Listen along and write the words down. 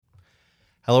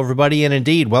Hello, everybody, and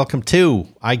indeed, welcome to,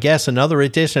 I guess, another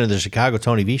edition of the Chicago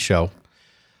Tony V Show.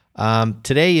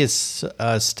 Today is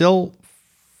still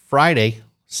Friday,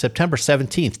 September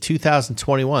 17th,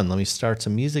 2021. Let me start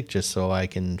some music just so I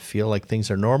can feel like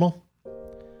things are normal.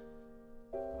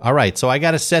 All right, so I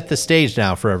got to set the stage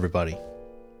now for everybody,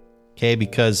 okay,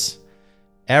 because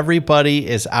everybody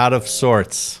is out of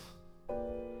sorts.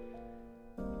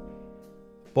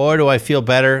 Boy, do I feel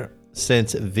better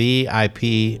since VIP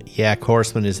Yak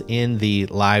Horseman is in the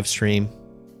live stream.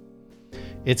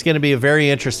 It's going to be a very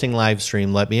interesting live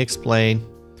stream. Let me explain.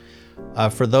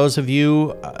 For those of you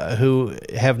who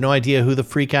have no idea who the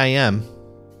freak I am,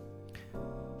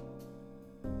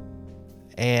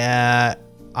 I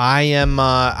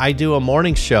do a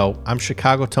morning show. I'm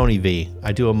Chicago Tony V.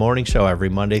 I do a morning show every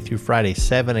Monday through Friday,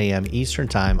 7 a.m. Eastern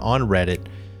Time on Reddit.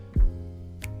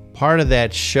 Part of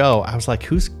that show, I was like,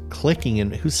 who's clicking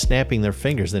and who's snapping their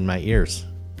fingers in my ears?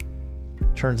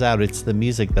 Turns out it's the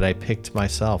music that I picked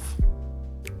myself.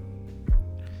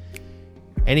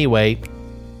 Anyway,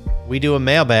 we do a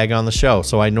mailbag on the show.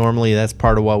 So that's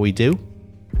part of what we do.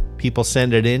 People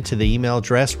send it in to the email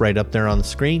address right up there on the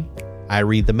screen. I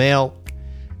read the mail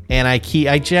and I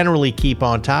generally keep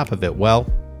on top of it. Well,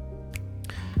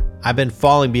 I've been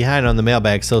falling behind on the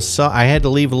mailbag. So I had to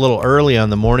leave a little early on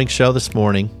the morning show this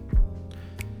morning.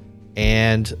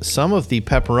 And some of the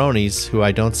pepperonis who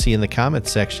I don't see in the comment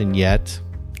section yet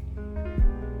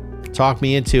talk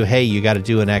me into, hey, you got to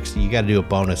do a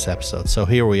bonus episode. So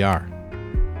here we are.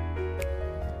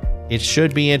 It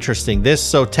should be interesting.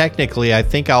 So technically, I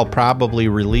think I'll probably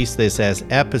release this as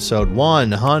episode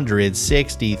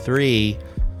 163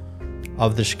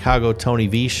 of the Chicago Tony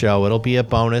V Show. It'll be a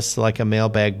bonus, like a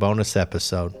mailbag bonus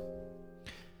episode.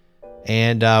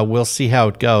 And we'll see how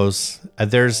it goes.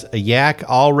 There's a Yak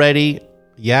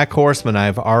Horseman.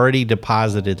 I've already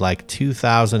deposited like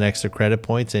 2,000 extra credit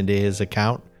points into his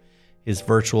account, his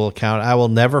virtual account. I will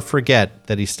never forget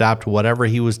that he stopped whatever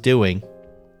he was doing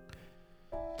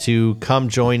to come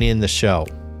join in the show.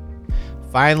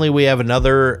 Finally, we have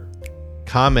another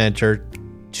commenter,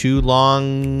 Too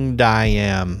Long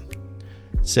Diam,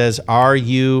 says, are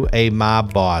you a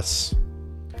mob boss?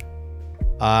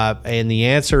 And the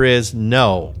answer is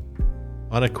no.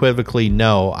 Unequivocally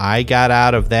no. I got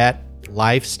out of that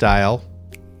lifestyle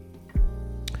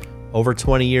over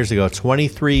 20 years ago,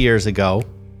 23 years ago.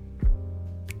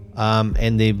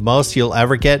 And the most you'll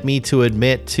ever get me to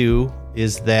admit to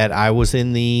is that I was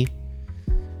in the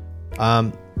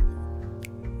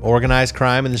organized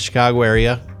crime in the Chicago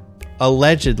area,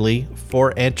 allegedly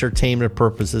for entertainment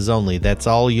purposes only. That's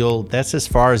as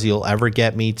far as you'll ever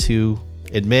get me to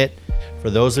admit. For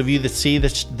those of you that see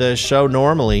the show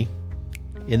normally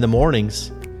in the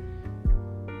mornings,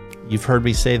 you've heard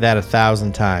me say that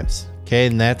 1,000 times. Okay,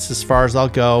 and that's as far as I'll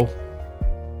go.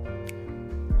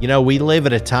 You know, we live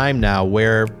at a time now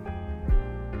where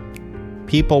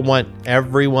people want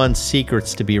everyone's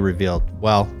secrets to be revealed.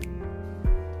 Well,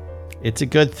 it's a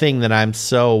good thing that I'm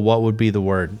what would be the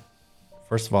word?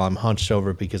 First of all, I'm hunched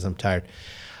over because I'm tired.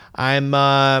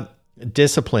 I'm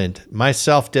disciplined. My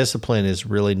self-discipline is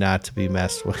really not to be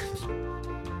messed with.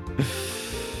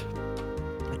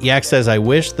 Yak says, I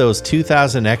wish those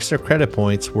 2,000 extra credit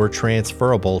points were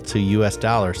transferable to US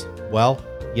dollars. Well,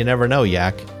 you never know,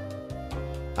 Yak.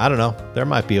 I don't know. There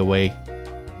might be a way.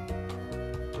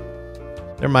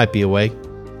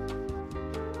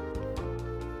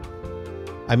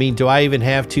 I mean, do I even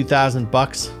have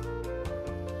 $2,000?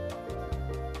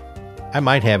 I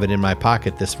might have it in my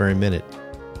pocket this very minute.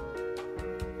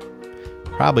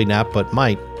 Probably not, but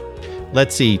might.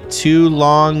 Let's see. Too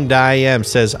Long Diam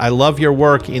says, I love your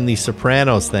work in The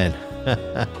Sopranos then.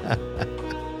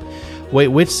 Wait,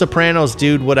 which Sopranos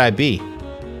dude would I be?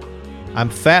 I'm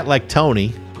fat like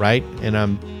Tony, right? And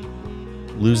I'm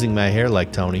losing my hair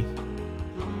like Tony.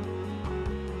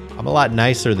 I'm a lot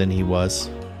nicer than he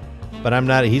was. But I'm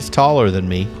not. He's taller than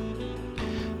me.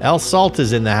 El Salt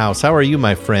is in the house. How are you,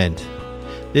 my friend?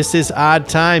 This is Odd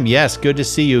Time. Yes, good to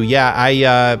see you. Yeah,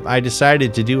 I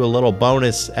decided to do a little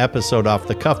bonus episode off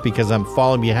the cuff because I'm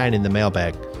falling behind in the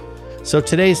mailbag. So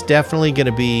today's definitely going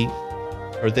to be,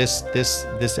 or this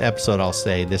episode, I'll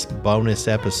say, this bonus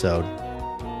episode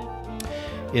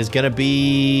is going to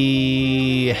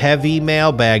be heavy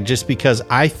mailbag just because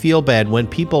I feel bad when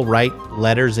people write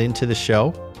letters into the show,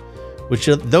 which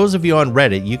those of you on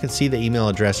Reddit, you can see the email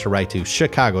address to write to,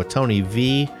 Chicago Tony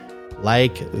V,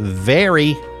 like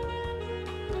very,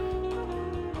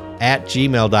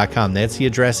 @gmail.com. That's the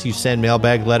address you send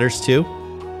mailbag letters to.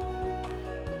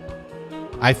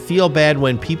 I feel bad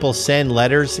when people send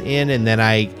letters in and then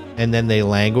I and then they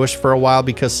languish for a while,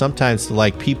 because sometimes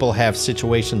like people have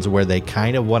situations where they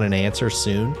kind of want an answer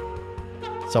soon.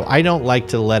 So I don't like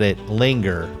to let it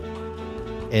linger.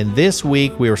 And this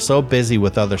week we were so busy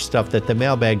with other stuff that the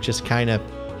mailbag just kind of,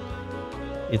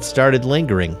 it started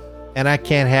lingering, and I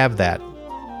can't have that.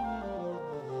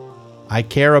 I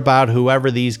care about whoever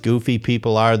these goofy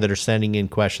people are that are sending in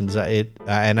questions.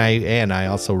 And I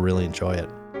also really enjoy it.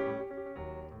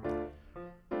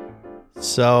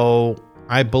 So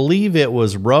I believe it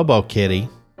was RoboKitty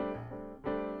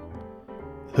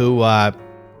who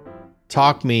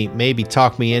talked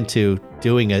me into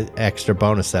doing an extra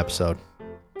bonus episode.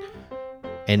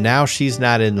 And now she's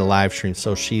not in the live stream,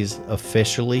 so she's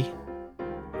officially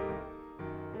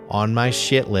on my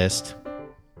shit list.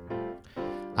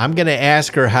 I'm going to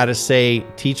ask her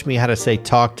teach me how to say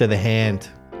talk to the hand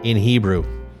in Hebrew.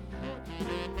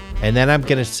 And then I'm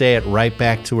going to say it right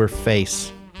back to her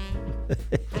face.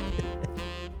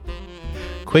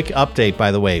 Quick update,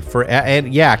 by the way,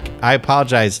 and Yak, I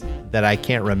apologize that I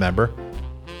can't remember.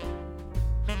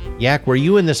 Yak, were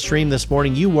you in the stream this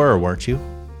morning? You were, weren't you?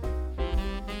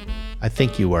 I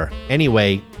think you were.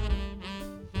 Anyway,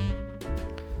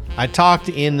 I talked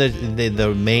in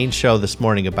the main show this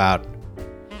morning about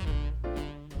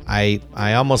I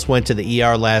almost went to the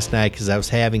ER last night because I was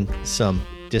having some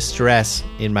distress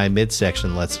in my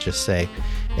midsection, let's just say.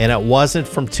 And it wasn't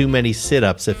from too many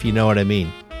sit-ups, if you know what I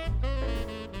mean.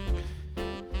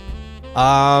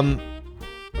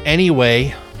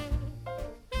 Anyway,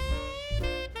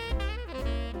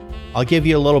 I'll give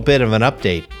you a little bit of an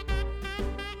update.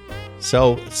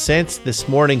 So since this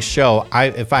morning's show,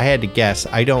 if I had to guess,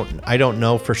 I don't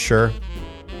know for sure.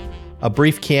 A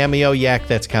brief cameo, Yak,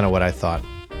 that's kind of what I thought.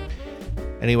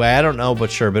 Anyway, I don't know, but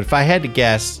sure. But if I had to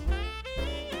guess,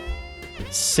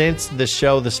 since the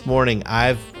show this morning,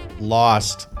 I've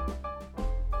lost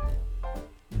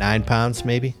 9 pounds,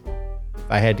 maybe. If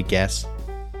I had to guess.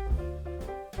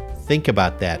 Think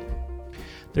about that.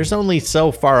 There's only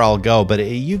so far I'll go, but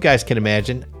you guys can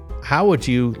imagine, how would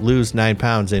you lose 9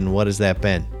 pounds in, what has that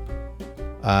been?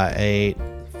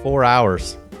 4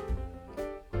 hours.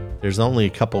 There's only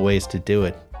a couple ways to do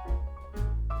it.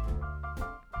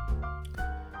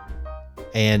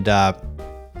 And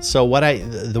so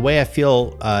the way I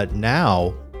feel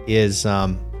now is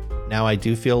now I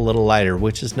do feel a little lighter,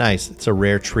 which is nice. It's a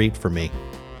rare treat for me.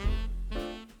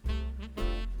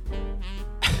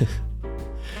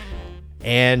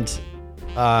 And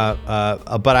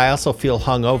but I also feel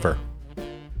hungover.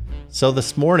 So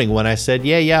this morning when I said,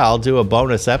 yeah, I'll do a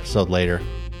bonus episode later,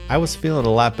 I was feeling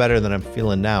a lot better than I'm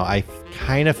feeling now. I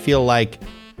kind of feel like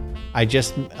I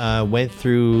just went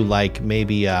through like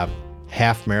maybe a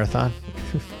half marathon.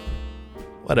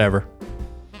 Whatever.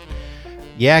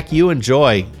 Yak, you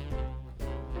enjoy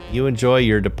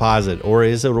your deposit, or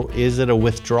is it a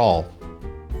withdrawal?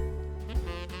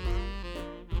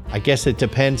 I guess it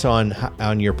depends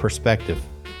on your perspective.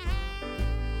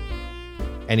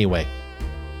 Anyway,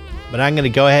 but I'm going to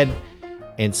go ahead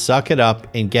and suck it up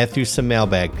and get through some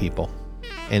mailbag, people.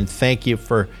 And thank you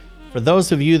for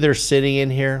those of you that are sitting in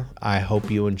here. I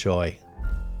hope you enjoy.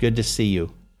 Good to see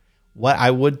you. What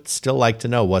I would still like to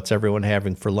know, what's everyone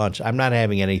having for lunch? I'm not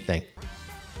having anything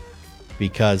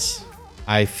because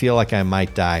I feel like I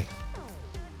might die.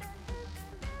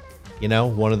 You know,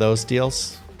 one of those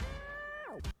deals.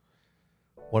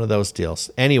 One of those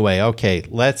deals. Anyway, okay,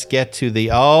 let's get to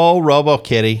the... Oh,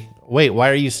 RoboKitty. Wait, why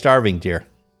are you starving, dear?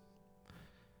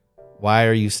 Why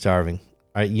are you starving?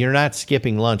 All right, you're not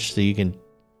skipping lunch so you can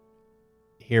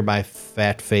hear my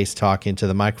fat face talk into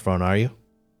the microphone, are you?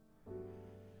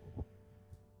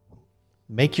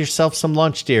 Make yourself some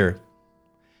lunch, dear.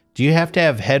 Do you have to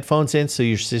have headphones in so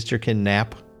your sister can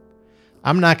nap?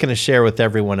 I'm not going to share with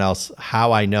everyone else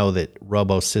how I know that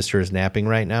Robo's sister is napping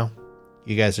right now.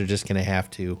 You guys are just going to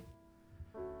have to.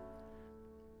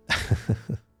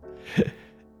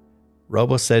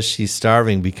 Robo says she's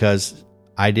starving because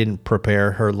I didn't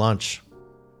prepare her lunch.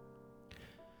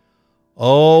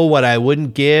 Oh, what I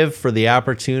wouldn't give for the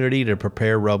opportunity to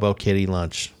prepare RoboKitty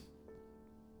lunch.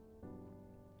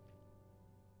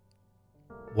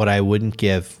 What I wouldn't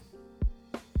give.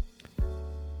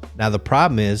 Now, the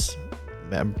problem is,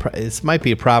 this might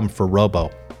be a problem for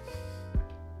Robo.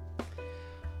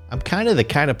 I'm kind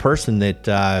of person that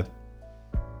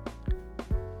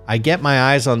I get my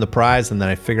eyes on the prize and then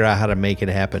I figure out how to make it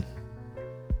happen.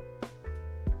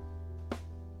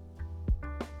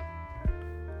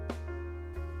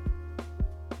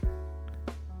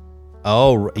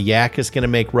 Oh, Yak is going to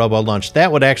make Robo lunch.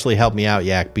 That would actually help me out,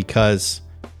 Yak, because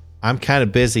I'm kind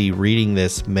of busy reading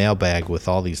this mailbag with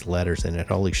all these letters in it.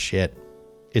 Holy shit.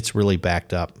 It's really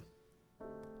backed up.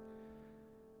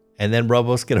 And then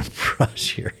Robo's going to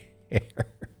brush your hair.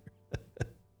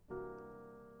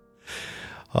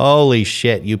 Holy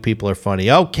shit, you people are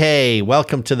funny. Okay,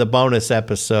 welcome to the bonus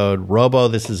episode. Robo,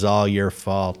 this is all your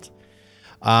fault.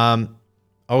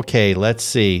 Okay, let's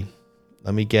see.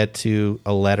 Let me get to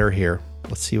a letter here.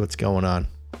 Let's see what's going on.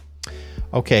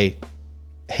 Okay.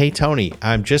 Hey, Tony,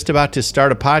 I'm just about to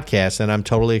start a podcast and I'm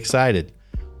totally excited.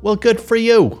 Well, good for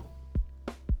you.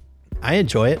 I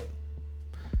enjoy it.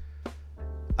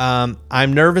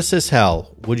 I'm nervous as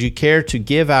hell. Would you care to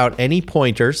give out any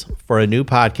pointers for a new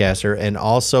podcaster? And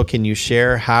also, can you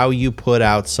share how you put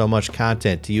out so much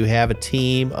content? Do you have a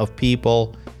team of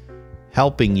people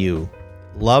helping you?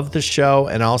 Love the show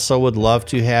and also would love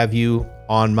to have you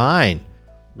on mine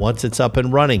once it's up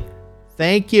and running.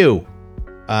 Thank you.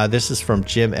 This is from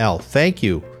Jim L. Thank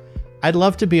you. I'd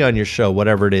love to be on your show,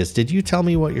 whatever it is. Did you tell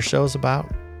me what your show is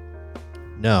about?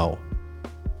 No.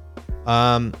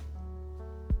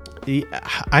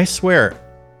 I swear,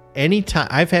 anytime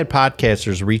I've had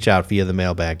podcasters reach out via the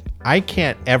mailbag, I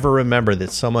can't ever remember that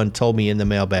someone told me in the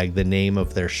mailbag the name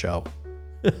of their show,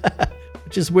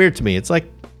 which is weird to me. It's like,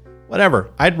 whatever,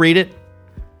 I'd read it.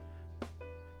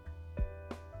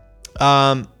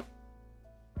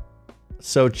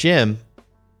 So Jim,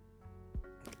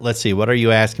 let's see, what are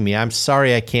you asking me? I'm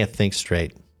sorry, I can't think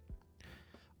straight.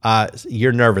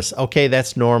 You're nervous. Okay,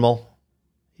 that's normal.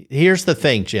 Here's the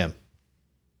thing, Jim.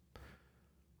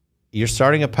 You're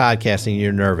starting a podcast and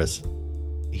you're nervous.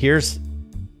 Here's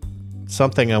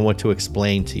something I want to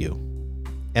explain to you.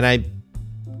 And I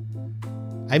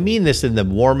mean this in the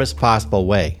warmest possible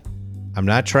way. I'm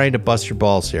not trying to bust your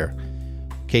balls here.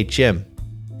 Okay, Jim,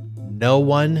 no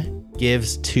one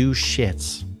gives two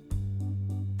shits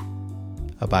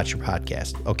about your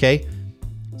podcast, okay?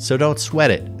 So don't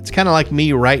sweat it. It's kind of like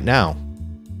me right now.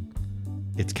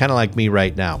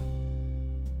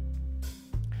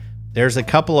 There's a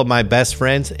couple of my best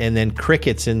friends and then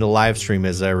crickets in the live stream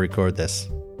as I record this.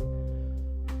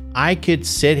 I could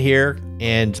sit here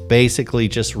and basically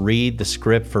just read the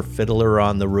script for Fiddler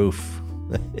on the Roof.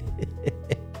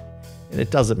 And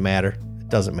it doesn't matter.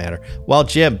 Well,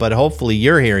 Jim, but hopefully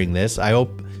you're hearing this. I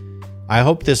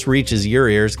hope this reaches your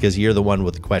ears because you're the one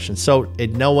with the question. So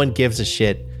no one gives a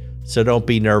shit. So don't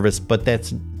be nervous, but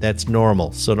that's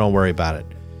normal. So don't worry about it.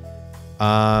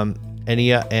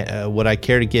 Would I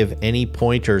care to give any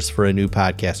pointers for a new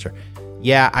podcaster?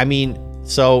 Yeah, I mean,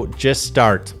 so just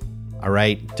start. All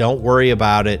right. Don't worry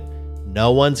about it.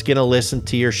 No one's going to listen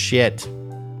to your shit.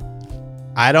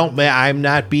 I'm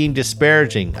not being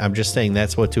disparaging. I'm just saying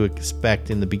that's what to expect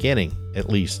in the beginning, at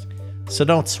least. So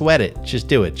don't sweat it. Just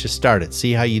do it. Just start it.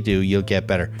 See how you do. You'll get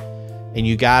better. And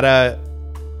you gotta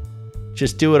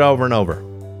just do it over and over.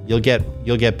 You'll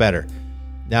get better.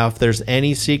 Now, if there's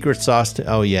any secret sauce to...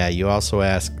 Oh, yeah, you also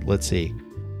ask, let's see.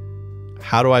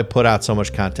 How do I put out so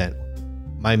much content?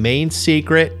 My main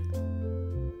secret,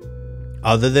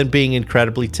 other than being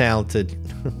incredibly talented...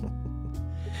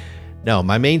 No,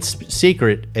 my main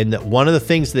secret, and one of the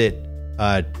things that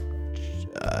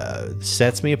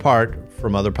sets me apart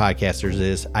from other podcasters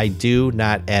is I do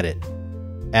not edit,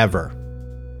 ever.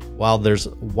 While there's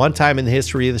one time in the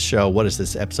history of the show, what is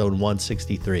this, episode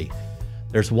 163?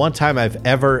 There's one time I've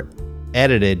ever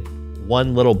edited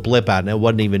one little blip out, and it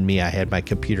wasn't even me. I had my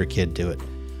computer kid do it.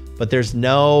 But there's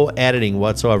no editing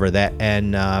whatsoever.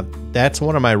 That's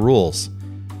one of my rules.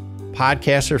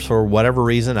 Podcasters, for whatever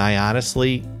reason, honest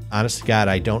to God,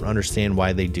 I don't understand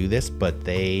why they do this, but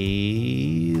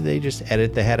they just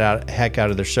edit the heck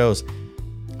out of their shows.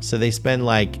 So they spend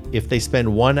if they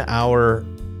spend 1 hour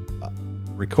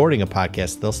recording a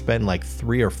podcast, they'll spend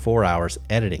 3 or 4 hours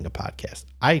editing a podcast.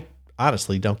 I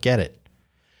honestly don't get it.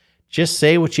 Just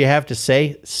say what you have to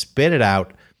say, spit it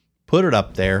out, put it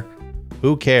up there.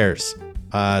 Who cares?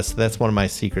 So that's one of my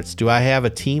secrets. Do I have a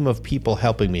team of people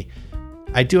helping me?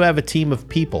 I do have a team of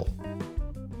people,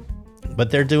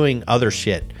 but they're doing other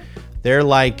shit. They're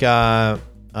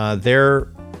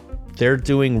they're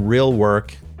doing real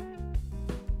work,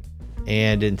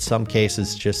 and in some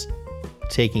cases just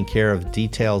taking care of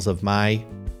details of my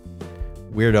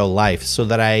weirdo life so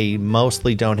that I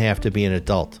mostly don't have to be an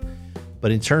adult.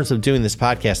 But in terms of doing this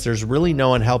podcast, there's really no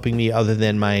one helping me other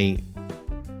than my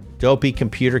dopey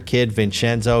computer kid,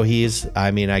 Vincenzo.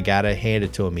 I gotta hand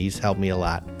it to him. He's helped me a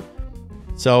lot.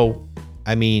 So,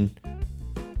 a lot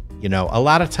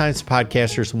of times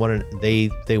podcasters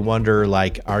they wonder,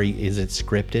 is it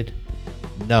scripted?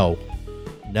 No,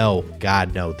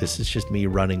 God, no. This is just me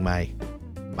running my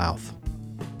mouth.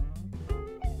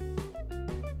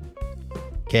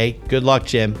 Okay, good luck,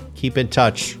 Jim. Keep in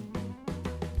touch.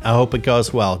 I hope it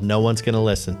goes well. No one's going to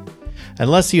listen.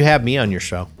 Unless you have me on your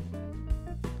show.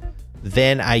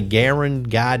 then I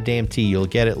guarantee you'll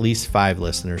get at least 5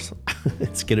 listeners.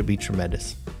 It's going to be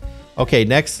tremendous. Okay,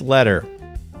 next letter.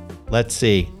 Let's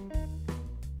see.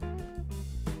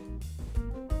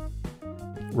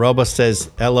 Robo says,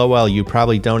 LOL, you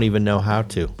probably don't even know how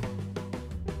to.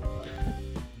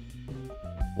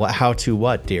 What? How to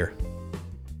what, dear?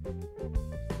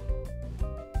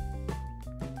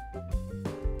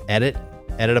 Edit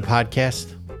a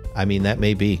podcast? I mean, that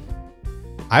may be.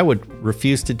 I would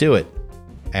refuse to do it,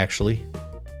 actually.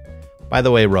 By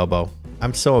the way, Robo,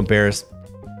 I'm so embarrassed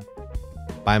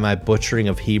by my butchering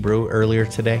of Hebrew earlier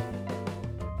today.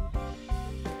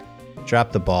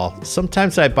 Drop the ball.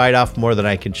 Sometimes I bite off more than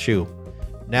I can chew.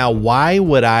 Now, why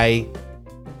would I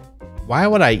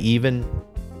even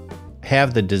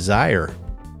have the desire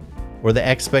or the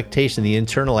expectation, the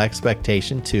internal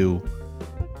expectation to,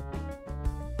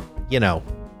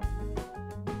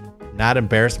 not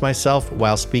embarrass myself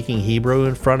while speaking Hebrew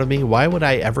in front of me? Why would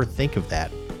I ever think of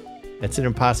that? That's an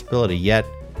impossibility. Yet,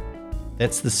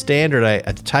 that's the standard,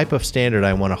 a type of standard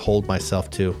I want to hold myself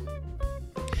to.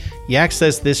 Yak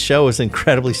says this show is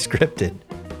incredibly scripted.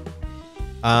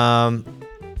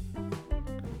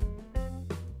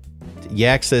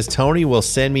 Yak says Tony will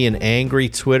send me an angry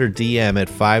Twitter DM at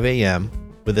 5 a.m.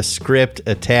 with a script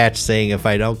attached saying if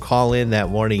I don't call in that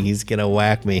morning, he's going to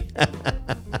whack me.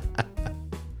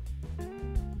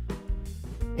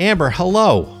 Amber,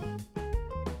 hello.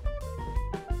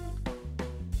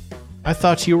 I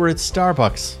thought you were at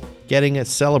Starbucks getting it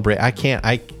celebrate. I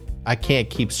can't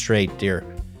keep straight, dear.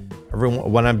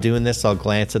 When I'm doing this, I'll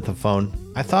glance at the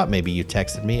phone. I thought maybe you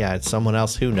texted me. I had someone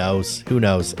else. Who knows?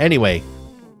 Anyway,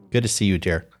 good to see you,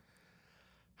 dear.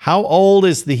 How old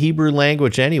is the Hebrew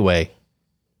language anyway?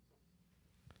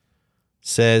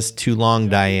 Says Too Long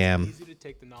Diane.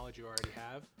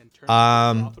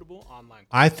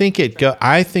 I think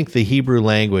the Hebrew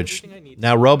language.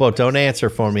 Now, Robo, don't answer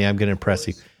for me. I'm going to impress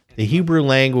you. The Hebrew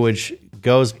language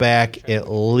goes back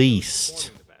at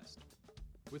least,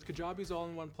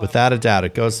 without a doubt,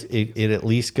 it at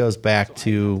least goes back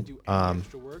to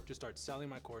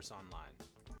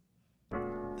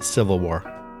Civil War.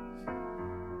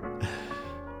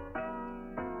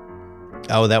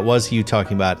 Oh, that was you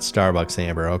talking about Starbucks,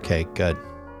 Amber. Okay, good.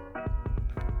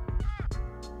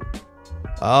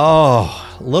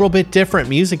 Oh, a little bit different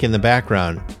music in the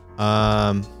background.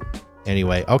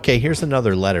 Anyway, okay, here's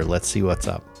another letter. Let's see what's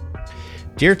up.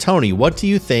 Dear Tony, what do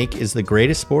you think is the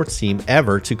greatest sports team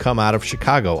ever to come out of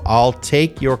Chicago? I'll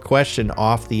take your question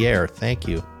off the air. Thank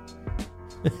you.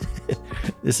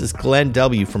 This is Glenn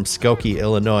W. from Skokie,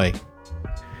 Illinois.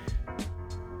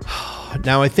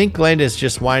 Now, I think Glenn is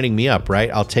just winding me up, right?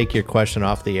 I'll take your question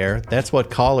off the air. That's what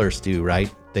callers do,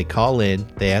 right? They call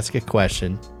in, they ask a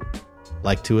question,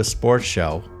 like to a sports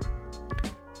show,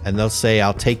 and they'll say,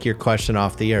 I'll take your question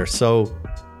off the air. So,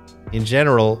 in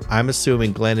general, I'm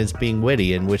assuming Glenn is being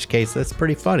witty, in which case that's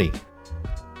pretty funny.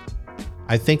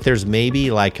 I think there's maybe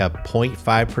like a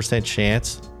 0.5%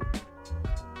 chance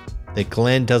that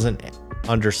Glenn doesn't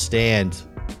understand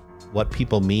what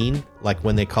people mean, like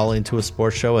when they call into a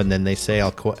sports show and then they say,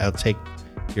 I'll take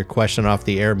your question off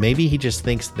the air. Maybe he just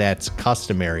thinks that's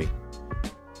customary.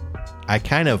 I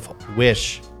kind of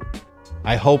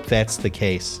I hope that's the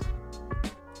case.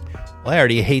 Well, I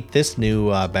already hate this new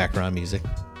background music.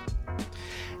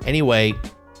 Anyway,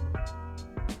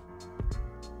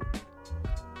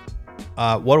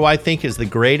 what do I think is the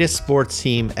greatest sports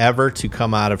team ever to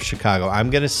come out of Chicago? I'm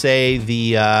going to say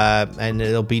and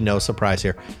it'll be no surprise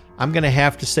here, I'm going to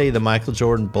have to say the Michael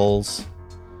Jordan Bulls.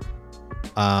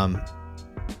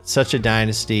 Such a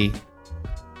dynasty.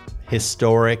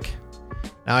 Historic.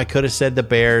 Now, I could have said the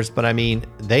Bears, but I mean,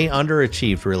 they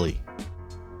underachieved, really.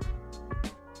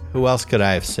 Who else could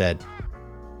I have said?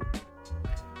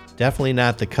 Definitely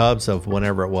not the Cubs of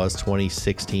whenever it was,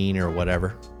 2016 or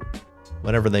whatever.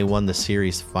 Whenever they won the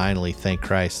series, finally, thank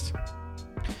Christ.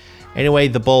 Anyway,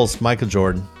 the Bulls, Michael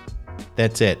Jordan.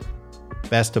 That's it.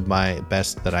 Best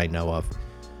that I know of.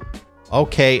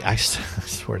 Okay, I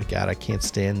swear to God, I can't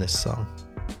stand this song.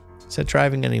 Is that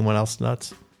driving anyone else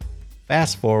nuts?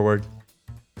 Fast forward.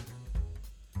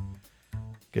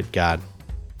 Good God.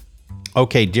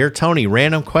 Okay, dear Tony,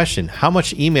 random question. How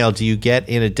much email do you get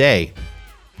in a day?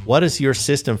 What is your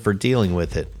system for dealing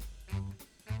with it?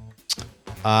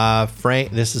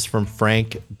 Frank, this is from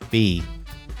Frank B.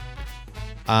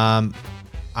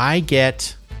 I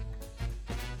get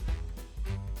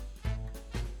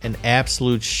an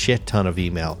absolute shit ton of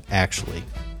email, actually.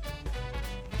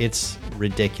 It's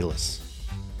ridiculous.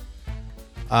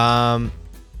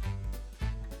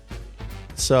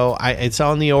 So it's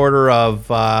on the order of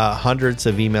hundreds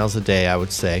of emails a day, I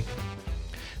would say.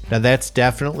 Now that's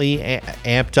definitely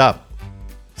amped up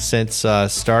since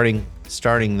starting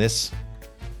this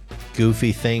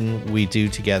goofy thing we do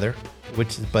together,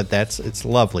 but it's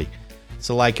lovely.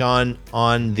 So like on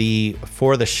the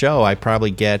for the show, I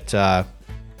probably get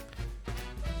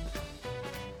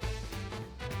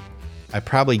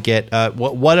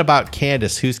what about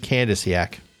Candace? Who's Candace,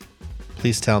 Yak?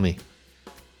 Please tell me.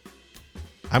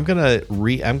 I'm gonna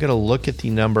look at the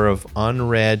number of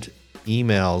unread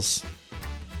emails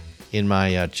in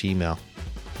my Gmail.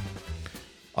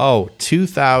 Oh,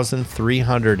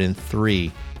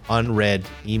 2,303 unread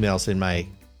emails in my.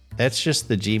 That's just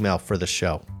the Gmail for the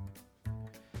show.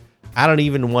 I don't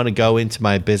even want to go into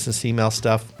my business email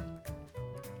stuff.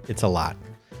 It's a lot.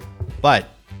 But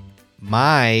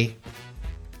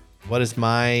what is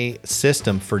my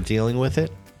system for dealing with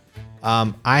it?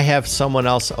 I have someone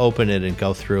else open it and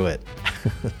go through it.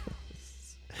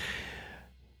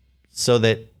 So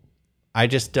that I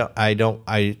don't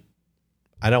want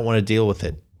to deal with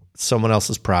it. It's someone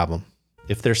else's problem.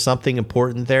 If there's something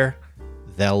important there,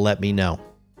 they'll let me know.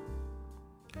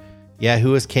 Yeah,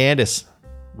 who is Candace?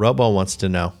 Robo wants to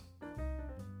know.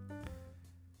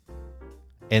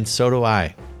 And so do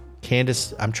I.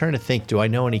 Candace, I'm trying to think, do I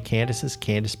know any Candaces?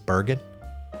 Candace Bergen?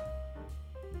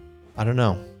 I don't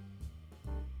know.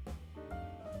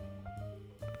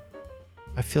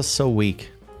 I feel so weak.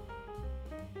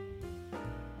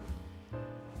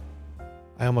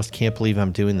 I almost can't believe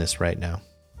I'm doing this right now.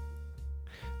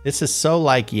 This is so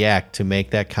like Yak to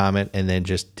make that comment and then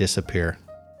just disappear.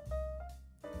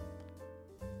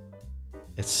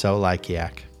 It's so like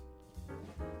Yak.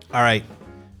 All right.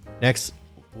 Next.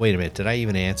 Wait a minute. Did I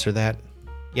even answer that?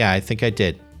 Yeah, I think I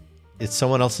did. It's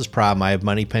someone else's problem. I have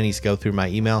money pennies go through my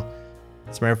email.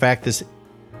 As a matter of fact, this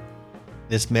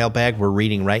mailbag we're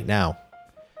reading right now.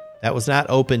 That was not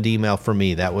opened email for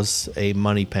me. That was a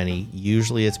money penny.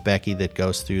 Usually it's Becky that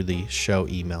goes through the show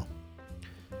email.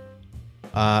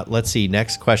 Let's see.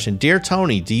 Next question. Dear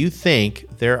Tony, do you think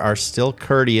there are still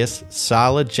courteous,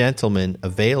 solid gentlemen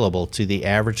available to the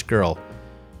average girl?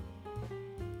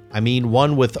 I mean,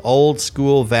 one with old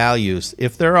school values.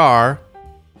 If there are,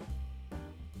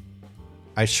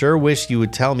 I sure wish you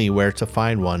would tell me where to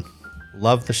find one.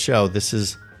 Love the show. This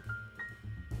is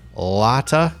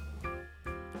Lotta,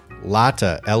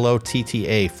 Lotta,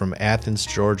 from Athens,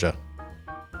 Georgia.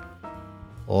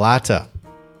 Lotta.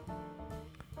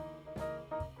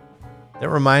 That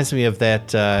reminds me of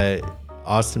that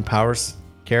Austin Powers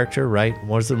character, right?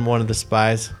 Wasn't one of the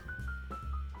spies?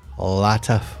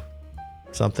 Lotta.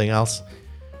 Something else?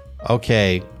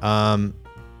 Okay.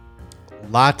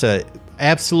 Lotta.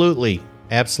 Absolutely.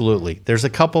 Absolutely. There's a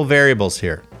couple variables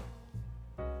here.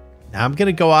 Now, I'm going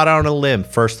to go out on a limb,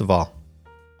 first of all.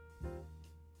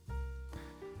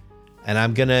 And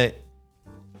I'm going to,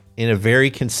 in a very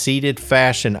conceited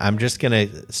fashion, I'm just going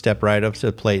to step right up to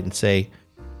the plate and say,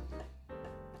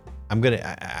 I'm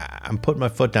putting my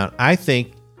foot down. I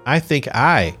think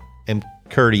I am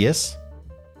courteous.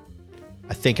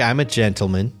 I think I'm a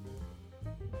gentleman.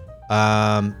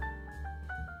 I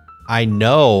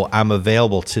know I'm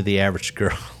available to the average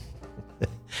girl.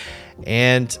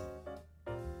 And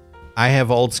I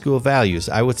have old school values.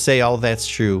 I would say all that's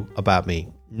true about me.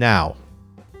 Now,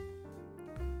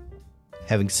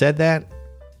 having said that,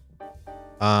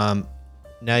 now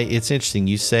it's interesting.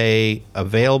 You say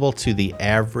available to the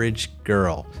average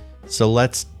girl. So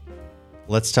let's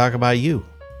talk about you,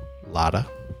 Lotta.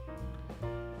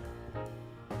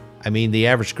 I mean, the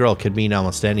average girl could mean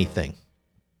almost anything.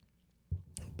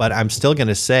 But I'm still going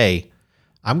to say,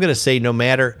 no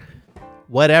matter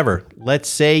whatever. Let's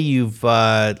say you've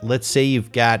got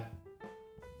a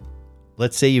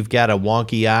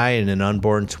wonky eye and an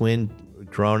unborn twin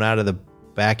grown out of the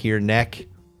back of your neck,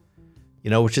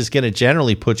 which is going to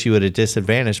generally put you at a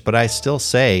disadvantage. But I still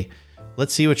say,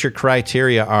 let's see what your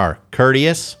criteria are.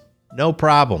 Courteous, no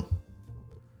problem.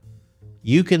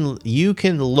 You can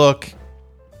look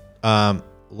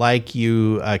like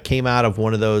you came out of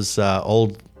one of those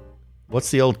old,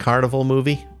 what's the old carnival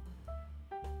movie?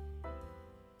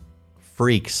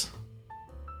 Freaks.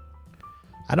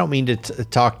 I don't mean to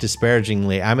talk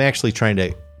disparagingly. I'm actually trying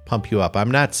to pump you up. I'm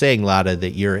not saying, Lotta,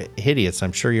 that you're hideous.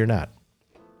 I'm sure you're not.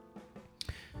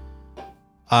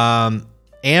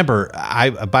 Amber,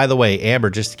 by the way, Amber,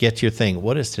 just to get to your thing.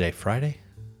 What is today? Friday?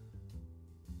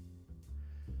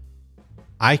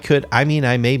 I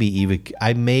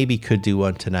maybe could do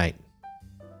one tonight.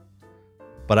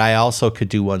 But I also could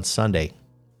do one Sunday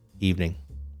evening.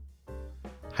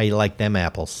 How you like them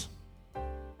apples?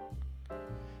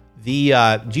 Do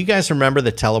you guys remember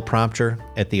the teleprompter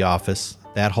at the office?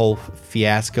 That whole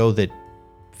fiasco that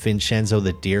Vincenzo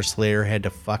the Deer Slayer had to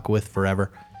fuck with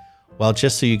forever. Well,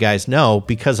 just so you guys know,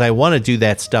 because I want to do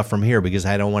that stuff from here, because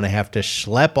I don't want to have to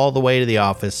schlep all the way to the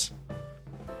office.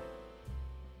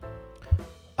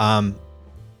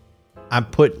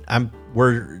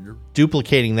 We're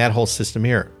duplicating that whole system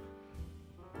here.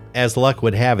 As luck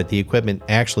would have it, the equipment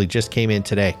actually just came in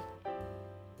today.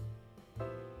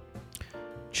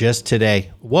 Just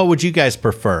today. What would you guys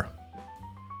prefer?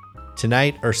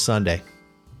 Tonight or Sunday?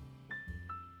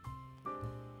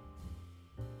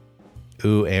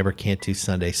 Ooh, Amber can't do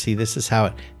Sunday. See, this is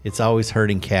how it's always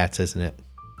hurting cats, isn't it?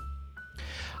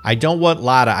 I don't want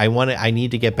Lotta. I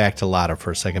need to get back to Lotta for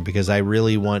a second, because I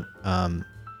really want,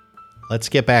 let's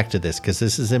get back to this, because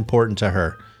this is important to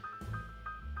her.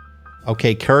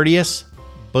 Okay, courteous.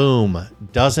 Boom.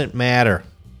 Doesn't matter.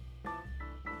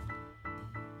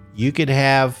 You could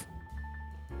have,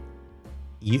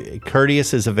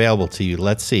 courteous is available to you.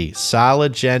 Let's see.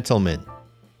 Solid gentleman.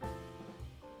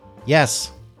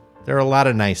 Yes. There are a lot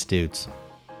of nice dudes.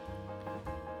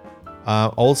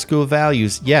 Old school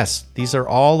values. Yes, these are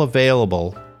all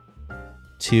available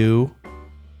to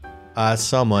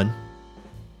someone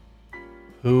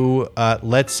who,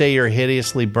 let's say you're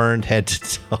hideously burned head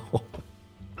to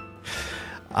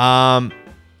toe.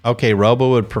 Okay, Robo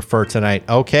would prefer tonight.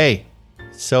 Okay,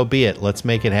 so be it. Let's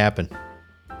make it happen.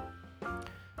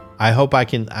 I hope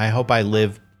I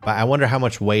live. I wonder how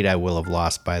much weight I will have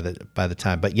lost by the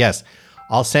time. But yes.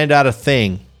 I'll send out a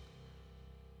thing.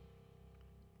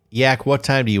 Yak, what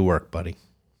time do you work, buddy?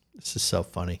 This is so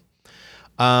funny.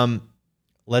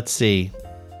 Let's see.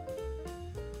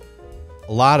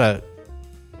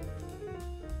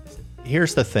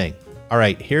 Here's the thing. All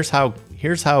right, here's how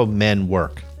men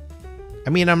work. I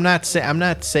mean, I'm not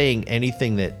saying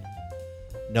anything that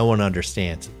no one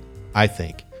understands, I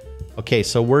think. Okay,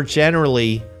 so we're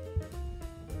generally,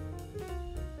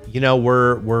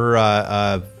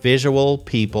 we're visual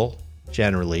people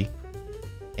generally,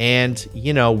 and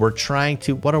we're trying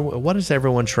to. What is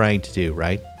everyone trying to do,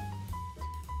 right?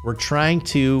 We're trying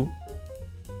to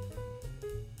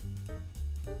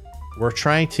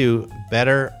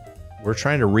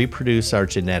reproduce our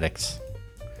genetics,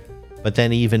 but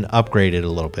then even upgrade it a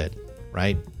little bit,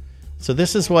 right? So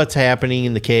this is what's happening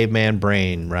in the caveman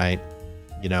brain, right?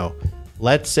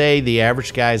 Let's say the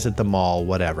average guy's at the mall,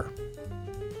 whatever.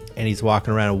 And he's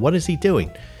walking around. What is he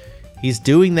doing? He's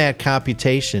doing that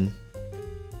computation,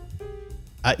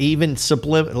 even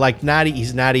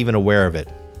he's not even aware of it.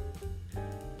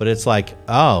 But it's like,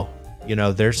 oh,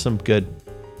 there's some good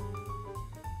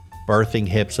birthing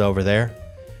hips over there.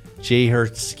 Gee, her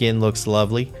skin looks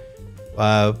lovely.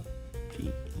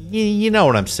 You know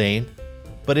what I'm saying?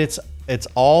 But it's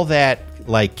all that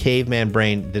like caveman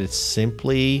brain that it's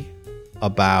simply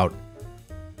about.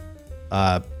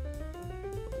 Am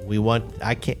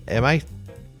I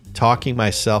talking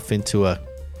myself into a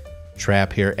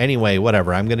trap here? Anyway,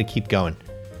 whatever. I'm going to keep going.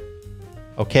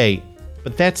 Okay,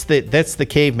 but that's the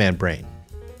caveman brain.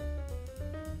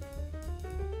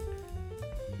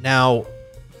 Now,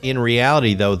 in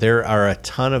reality, though, there are a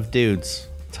ton of dudes.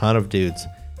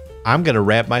 I'm going to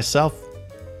wrap myself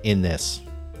in this,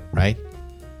 right?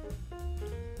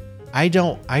 I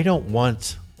don't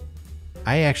want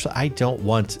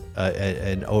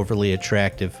an overly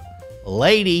attractive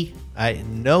lady.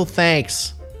 No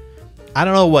thanks. I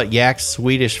don't know what Yak's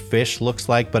Swedish fish looks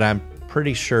like, but I'm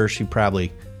pretty sure she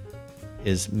probably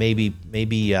is maybe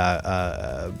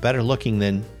better looking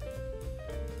than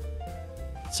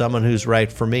someone who's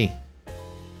right for me.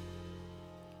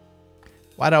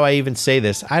 Why do I even say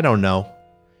this? I don't know.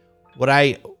 What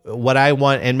I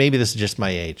want, and maybe this is just my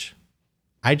age,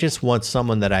 I just want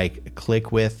someone that I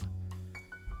click with,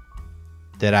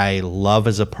 that I love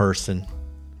as a person.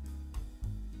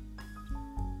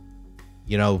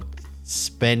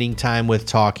 Spending time with,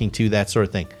 talking to, that sort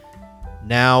of thing.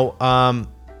 Now,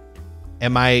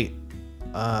 am I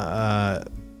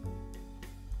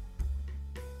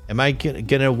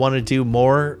gonna want to do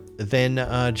more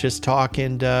than just talk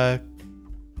and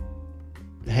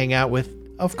hang out with?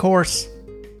 Of course.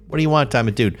 What do you want? I'm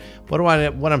a dude. What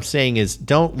I'm saying is,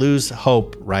 don't lose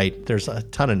hope. Right? There's a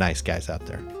ton of nice guys out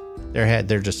there.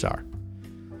 There just are.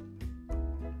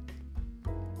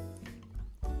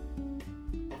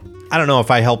 I don't know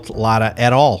if I helped Lotta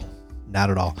at all. Not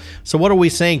at all. So what are we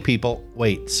saying, people?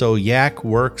 Wait, so Yak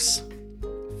works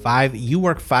 5... You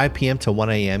work 5 p.m. to 1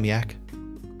 a.m., Yak?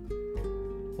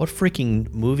 What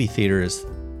freaking movie theater is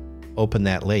open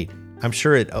that late? I'm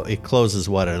sure it closes,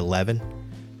 at 11?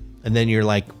 And then you're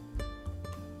like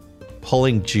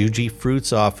pulling juji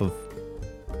fruits off of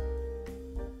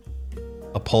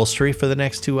upholstery for the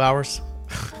next 2 hours?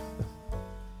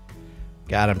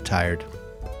 God, I'm tired.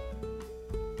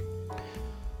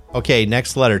 Okay,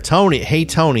 next letter. Tony. Hey,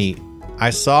 Tony. I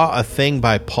saw a thing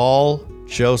by Paul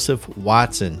Joseph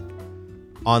Watson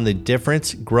on the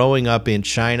difference growing up in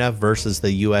China versus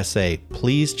the USA.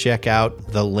 Please check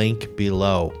out the link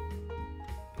below.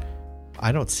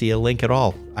 I don't see a link at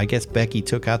all. I guess Becky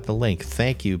took out the link.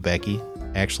 Thank you, Becky.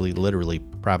 Actually, literally,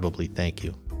 probably thank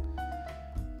you.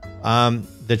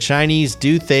 The Chinese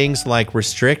do things like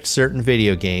restrict certain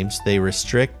video games. They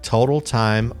restrict total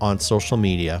time on social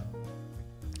media.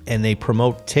 And they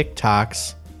promote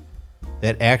TikToks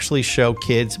that actually show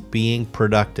kids being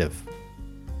productive.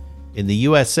 In the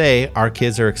USA, our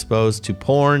kids are exposed to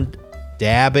porn,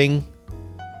 dabbing,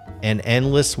 and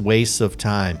endless wastes of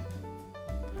time.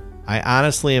 I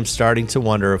honestly am starting to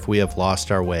wonder if we have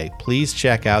lost our way. Please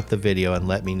check out the video and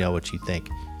let me know what you think.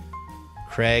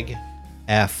 Craig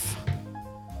F.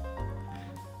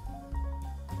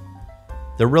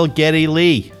 The real Geddy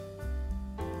Lee.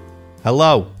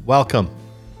 Hello, welcome.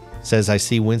 Says, I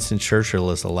see Winston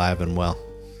Churchill is alive and well.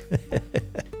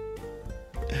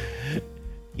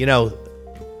 You know,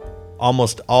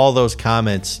 almost all those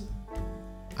comments,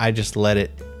 I just let it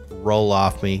roll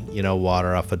off me,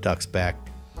 water off a duck's back.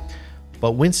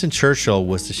 But Winston Churchill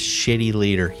was a shitty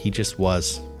leader. He just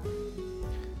was.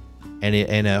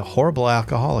 And a horrible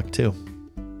alcoholic, too.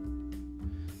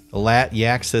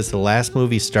 Yak says the last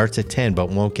movie starts at 10, but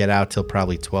won't get out till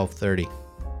probably 12:30.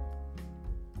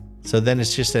 So then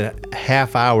it's just a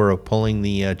half hour of pulling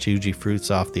the juji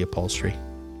fruits off the upholstery.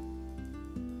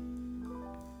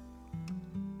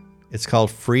 It's called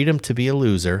Freedom to Be a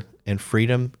Loser and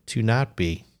Freedom to Not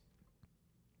Be.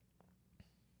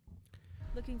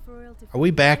 Are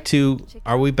we back to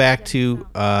find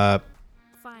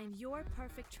your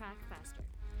perfect track faster.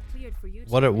 Cleared for you.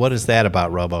 What is that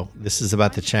about, Robo? This is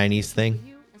about the Chinese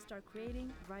thing?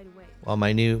 Well,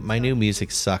 my new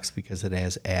music sucks because it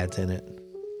has ads in it.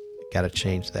 Got to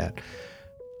change that.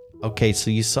 Okay,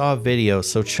 so you saw a video.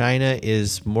 So China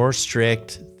is more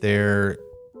strict. They're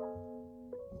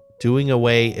doing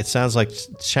away. It sounds like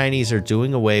Chinese are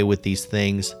doing away with these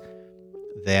things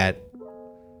that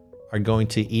are going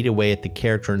to eat away at the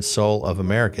character and soul of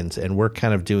Americans. And we're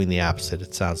kind of doing the opposite,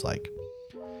 it sounds like.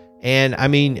 And I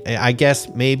mean, I guess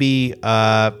maybe,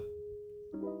 Robo,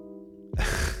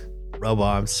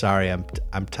 I'm sorry.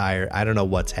 I'm tired. I don't know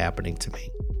what's happening to me.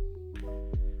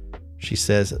 She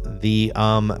says, the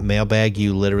mailbag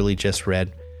you literally just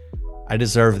read. I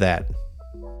deserve that.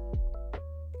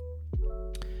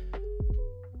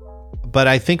 But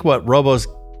I think what Robo's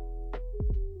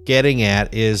getting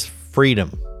at is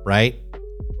freedom, right?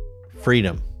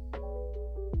 Freedom.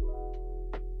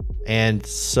 And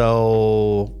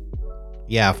so,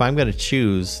 yeah, if I'm going to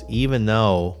choose, even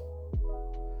though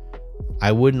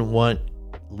I wouldn't want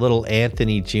little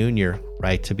Anthony Jr.,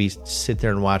 right, to sit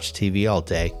there and watch TV all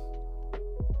day.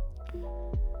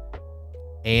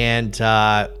 And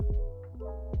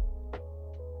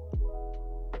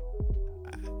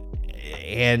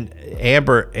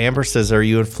Amber says, "Are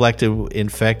you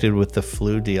infected with the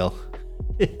flu deal?"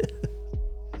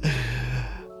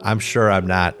 I'm sure I'm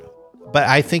not, but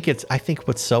I think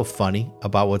what's so funny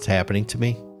about what's happening to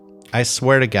me, I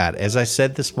swear to God, as I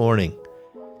said this morning,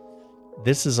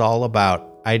 this is all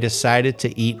about I decided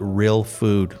to eat real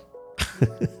food,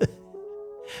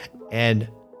 and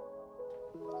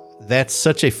that's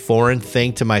such a foreign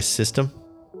thing to my system.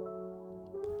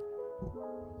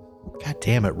 God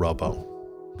damn it, Robo.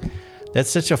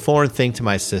 That's such a foreign thing to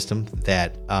my system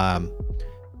that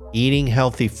eating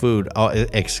healthy food,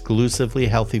 exclusively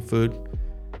healthy food,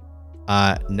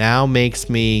 now makes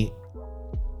me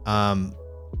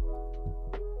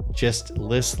just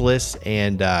listless,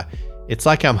 and it's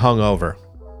like I'm hungover.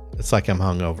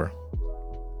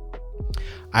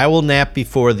 I will nap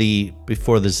before the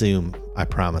Zoom, I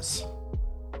promise.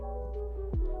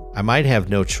 I might have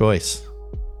no choice.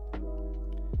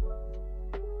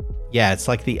 Yeah, it's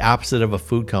like the opposite of a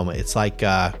food coma. It's like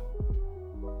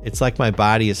my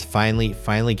body is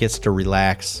finally gets to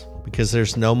relax because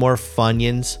there's no more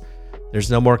Funyuns. There's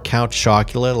no more Count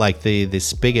Chocula, like the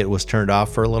spigot was turned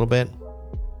off for a little bit.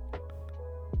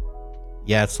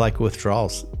 Yeah, it's like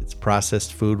withdrawals. It's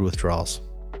processed food withdrawals.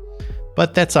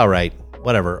 But that's all right.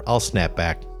 Whatever. I'll snap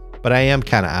back. But I am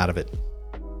kind of out of it.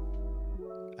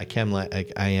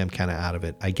 I am kind of out of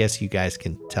it. I guess you guys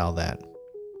can tell that.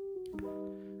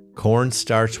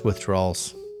 Cornstarch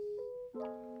withdrawals.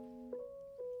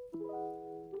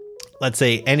 Let's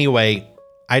say, anyway,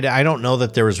 I don't know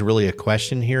that there was really a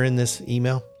question here in this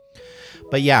email.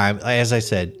 But yeah, as I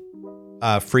said,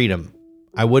 freedom.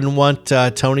 I wouldn't want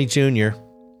Tony Jr.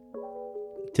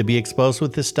 to be exposed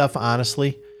with this stuff,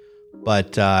 honestly.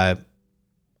 But I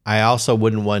also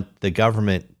wouldn't want the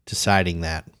government deciding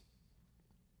that.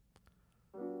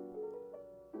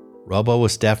 Robo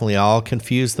was definitely all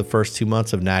confused the first 2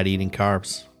 months of not eating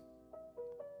carbs.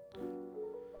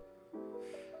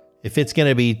 If it's going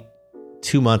to be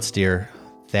 2 months, dear,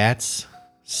 that's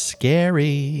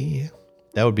scary.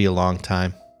 That would be a long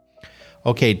time.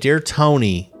 Okay, dear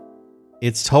Tony,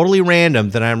 it's totally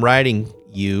random that I'm writing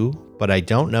you, but I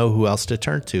don't know who else to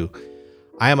turn to.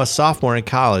 I am a sophomore in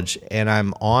college, and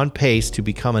I'm on pace to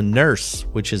become a nurse,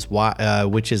 which is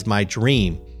my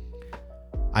dream.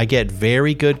 I get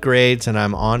very good grades, and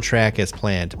I'm on track as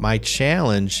planned. My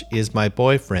challenge is my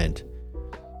boyfriend.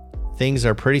 Things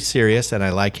are pretty serious, and I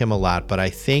like him a lot, but I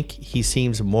think he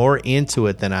seems more into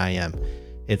it than I am.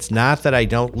 It's not that I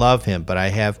don't love him, but I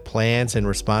have plans and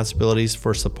responsibilities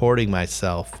for supporting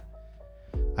myself.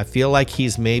 I feel like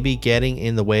he's maybe getting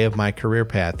in the way of my career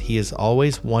path. He is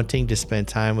always wanting to spend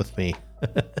time with me.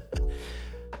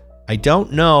 I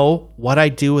don't know what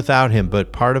I'd do without him,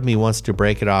 but part of me wants to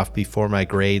break it off before my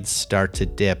grades start to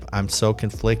dip. I'm so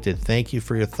conflicted. Thank you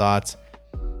for your thoughts.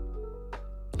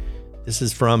 This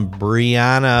is from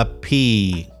Brianna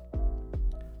P.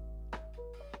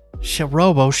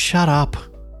 Robo, shut up.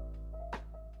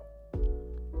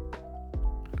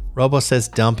 Robo says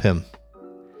dump him.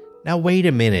 Now wait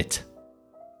a minute.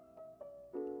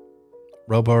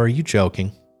 Robo, are you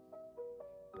joking?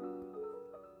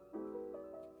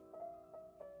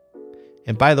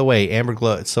 And by the way, Amber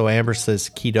says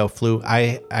keto flu.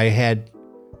 I had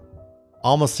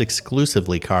almost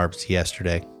exclusively carbs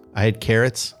yesterday. I had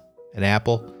carrots, an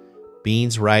apple,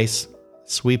 beans, rice,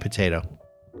 sweet potato.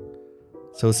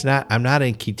 So I'm not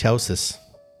in ketosis.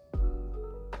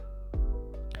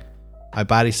 My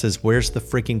body says, where's the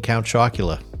freaking Count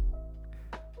Chocula?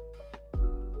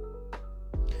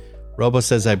 Robo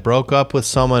says, I broke up with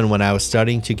someone when I was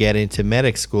studying to get into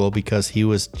medic school because he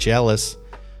was jealous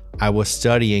I was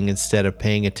studying instead of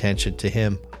paying attention to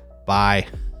him. Bye.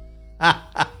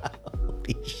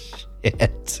 Holy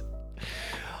shit.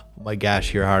 Oh my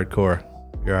gosh, you're hardcore.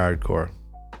 You're hardcore.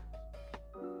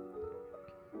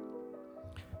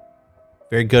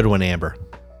 Very good one, Amber.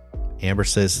 Amber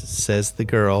says the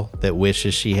girl that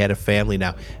wishes she had a family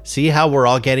now. See how we're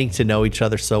all getting to know each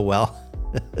other so well?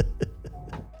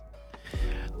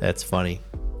 That's funny.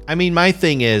 I mean, my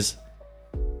thing is,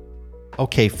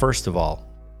 okay, first of all,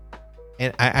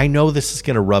 and I know this is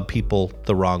going to rub people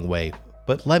the wrong way,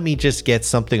 but let me just get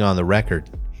something on the record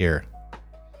here.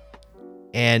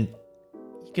 And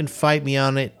you can fight me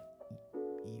on it,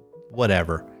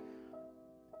 whatever.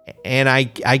 And I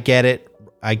get it.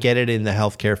 I get it in the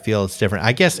healthcare field. It's different.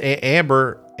 I guess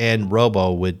Amber and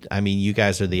Robo would, I mean, you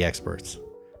guys are the experts.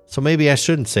 So maybe I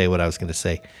shouldn't say what I was going to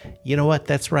say. You know what?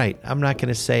 That's right. I'm not going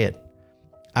to say it.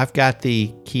 I've got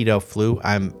the keto flu.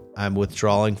 I'm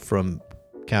withdrawing from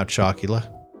Count Chocula.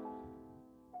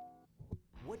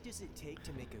 What does it take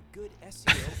to make a good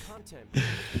SEO content page?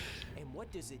 And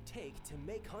what does it take to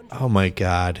make hundreds? Oh my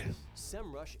God.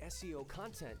 SEMrush SEO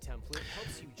content template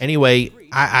helps you. Anyway,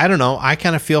 I don't know. I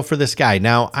kind of feel for this guy.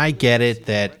 Now, I get it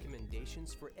that,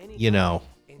 you know,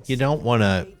 you don't want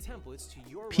to...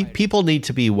 People need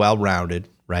to be well-rounded,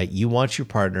 right? You want your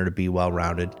partner to be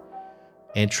well-rounded.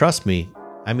 And trust me,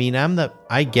 I mean,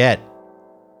 I get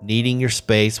needing your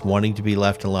space, wanting to be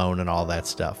left alone and all that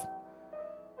stuff.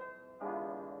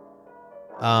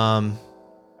 But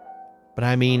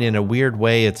I mean, in a weird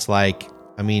way, it's like,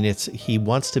 I mean, he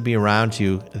wants to be around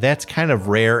you. That's kind of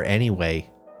rare anyway.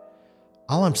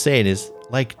 All I'm saying is,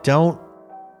 like, don't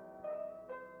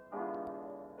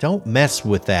mess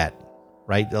with that,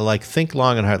 right? Like, think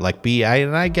long and hard. Like,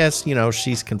 and I guess, you know,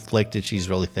 she's conflicted. She's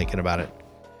really thinking about it.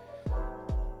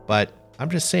 But I'm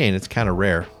just saying, it's kind of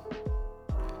rare.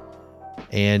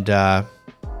 And,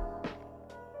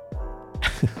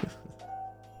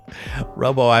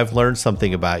 Robo, I've learned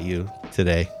something about you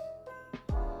today.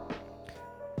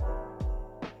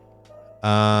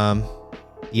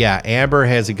 Yeah, Amber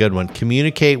has a good one.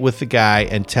 Communicate with the guy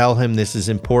and tell him this is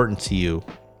important to you.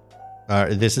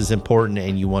 This is important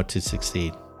and you want to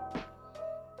succeed.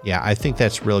 Yeah, I think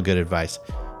that's real good advice.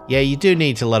 Yeah, you do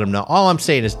need to let him know. All I'm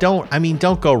saying is don't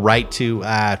go right to,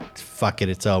 fuck it,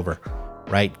 it's over.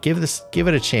 Right? Give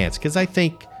it a chance. Because I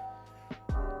think,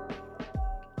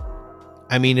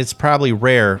 I mean, it's probably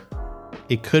rare.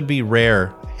 It could be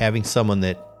rare having someone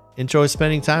that enjoys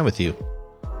spending time with you.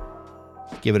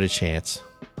 Give it a chance.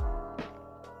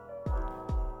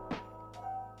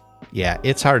 Yeah,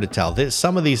 it's hard to tell.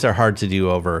 Some of these are hard to do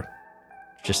over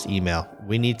just email.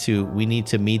 We need to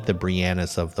meet the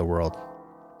Briannas of the world.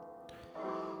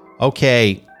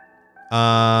 Okay.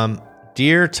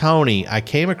 Dear Tony, I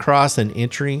came across an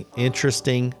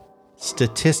interesting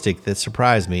statistic that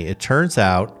surprised me. It turns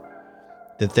out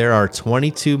that there are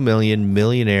 22 million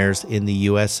millionaires in the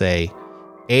USA.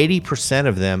 80%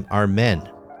 of them are men.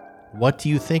 What do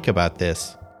you think about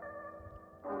this?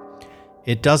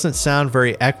 It doesn't sound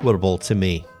very equitable to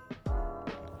me.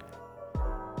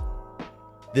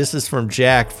 This is from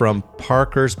Jack from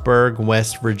Parkersburg,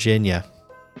 West Virginia.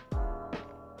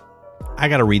 I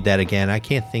got to read that again. I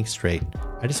can't think straight.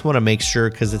 I just want to make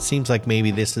sure because it seems like maybe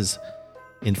this is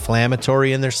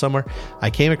inflammatory in there somewhere.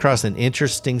 I came across an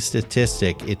interesting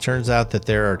statistic. It turns out that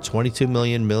there are 22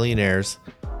 million millionaires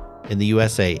in the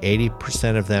USA.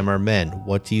 80% of them are men.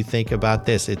 What do you think about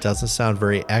this? It doesn't sound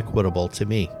very equitable to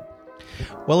me.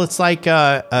 Well, it's like,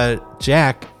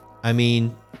 Jack, I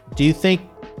mean, do you think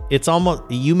it's almost,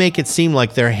 you make it seem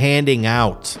like they're handing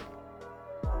out,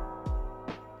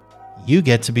 you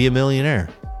get to be a millionaire,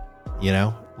 you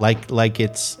know, like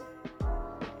it's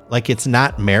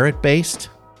not merit based,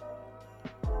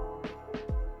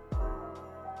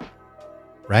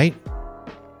 right?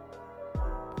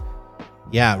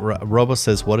 Yeah. Robo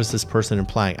says, what is this person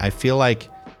implying? I feel like,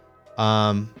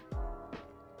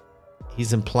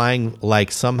 he's implying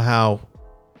like somehow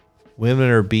women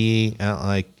are being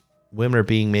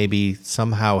maybe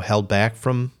somehow held back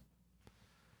from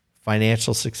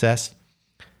financial success.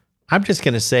 I'm just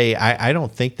going to say I don't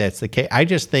think that's the case. I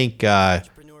just think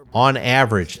on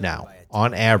average, men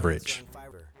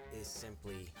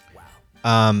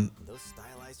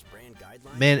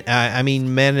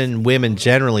and women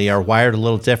generally are wired a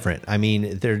little different. I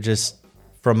mean, they're just,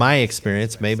 from my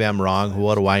experience, maybe I'm wrong,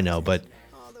 what do I know, but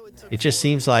it just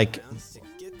seems like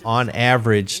on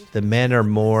average the men are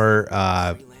more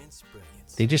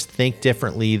they just think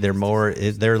differently. They're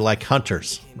like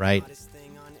hunters, right?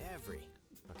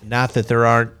 Not that there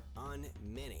aren't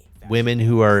women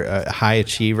who are high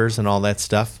achievers and all that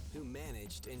stuff,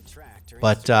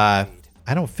 but I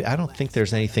don't think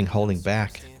there's anything holding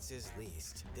back.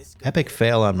 Epic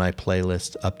fail on my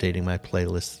playlist, updating my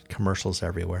playlist, commercials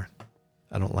everywhere.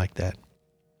 I don't like that.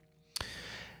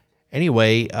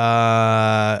 Anyway,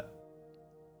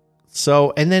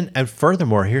 so, and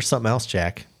furthermore, here's something else,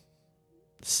 Jack.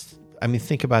 I mean,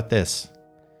 think about this.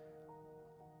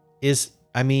 Is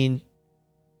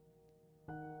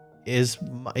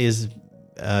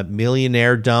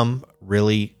millionaire-dom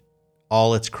really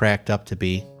all it's cracked up to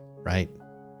be, right?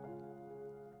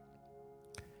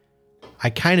 I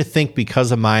kind of think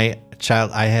because of my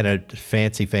I had a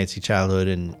fancy childhood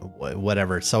and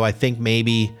whatever. So I think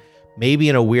maybe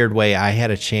in a weird way, I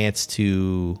had a chance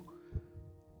to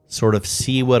sort of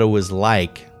see what it was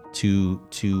like to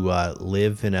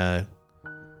live in a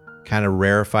kind of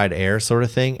rarefied air sort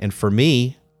of thing. And for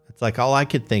me, it's like all I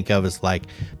could think of is like,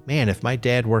 man, if my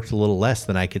dad worked a little less,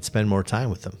 then I could spend more time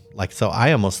with him. Like, so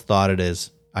I almost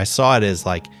I saw it as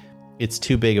like, it's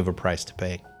too big of a price to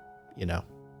pay, you know?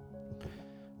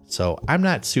 So I'm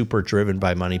not super driven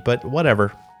by money, but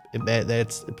whatever.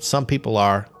 Some people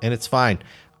are, and it's fine.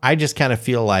 I just kind of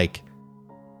feel like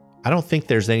I don't think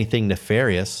there's anything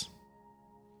nefarious.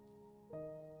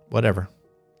 Whatever.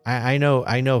 I know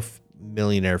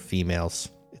millionaire females.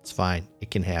 It's fine.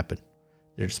 It can happen.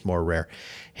 They're just more rare.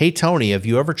 Hey, Tony, have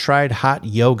you ever tried hot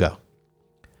yoga?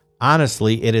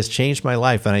 Honestly, it has changed my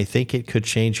life, and I think it could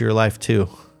change your life too.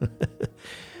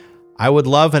 I would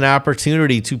love an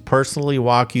opportunity to personally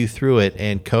walk you through it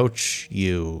and coach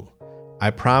you. I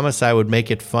promise I would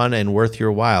make it fun and worth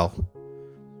your while.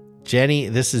 Jenny,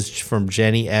 this is from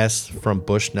Jenny S. from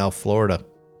Bushnell, Florida.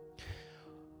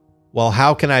 Well,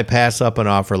 how can I pass up an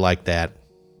offer like that?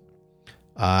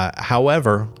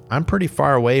 However, I'm pretty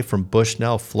far away from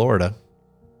Bushnell, Florida.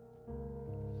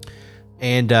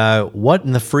 And what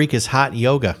in the freak is hot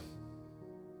yoga?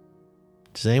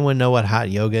 Does anyone know what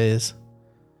hot yoga is?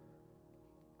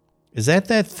 Is that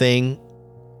thing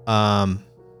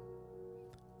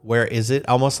where is it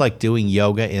almost like doing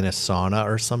yoga in a sauna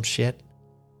or some shit?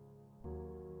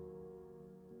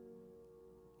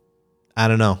 I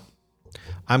don't know.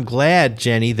 I'm glad,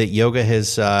 Jenny, that yoga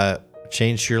has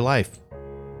changed your life.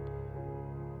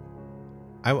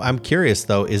 I'm curious,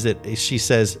 though. She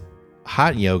says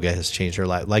hot yoga has changed her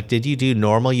life. Like, did you do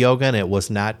normal yoga and it was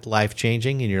not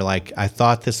life-changing? And you're like, I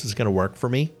thought this was going to work for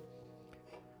me.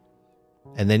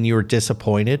 And then you were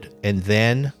disappointed. And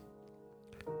then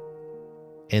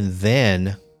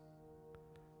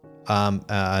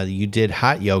you did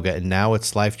hot yoga and now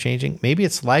it's life-changing. Maybe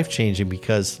it's life-changing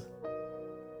because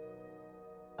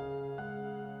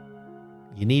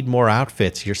you need more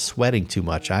outfits. You're sweating too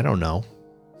much. I don't know.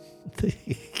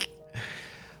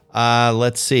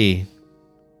 Let's see.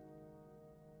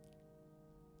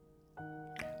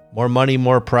 More money,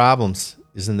 more problems.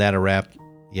 Isn't that a rap?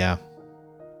 Yeah.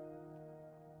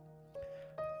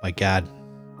 My God,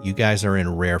 you guys are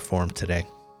in rare form today.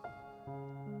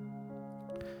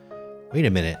 Wait a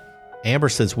minute. Amber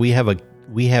says we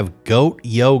have goat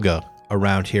yoga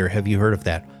around here. Have you heard of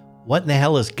that? What in the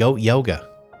hell is goat yoga?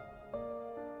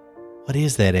 What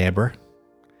is that, Amber?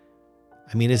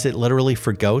 I mean, is it literally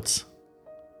for goats?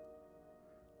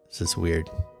 This is weird.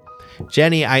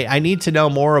 Jenny, I need to know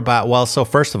more about, well, so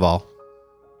first of all,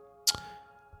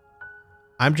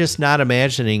 I'm just not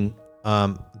imagining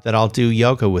that I'll do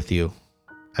yoga with you.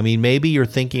 I mean, maybe you're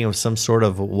thinking of some sort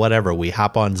of whatever. We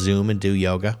hop on Zoom and do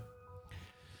yoga.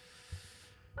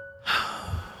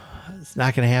 It's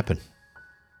not going to happen.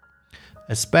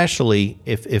 Especially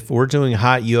if we're doing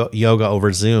hot yoga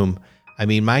over Zoom. I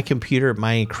mean, my computer,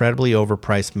 my incredibly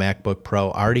overpriced MacBook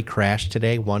Pro already crashed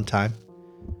today one time.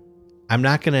 I'm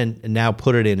not going to now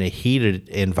put it in a heated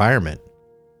environment.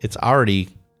 It's already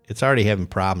having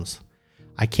problems.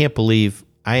 I can't believe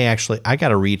I got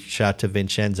to reach out to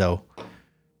Vincenzo,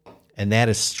 and that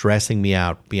is stressing me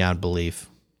out beyond belief.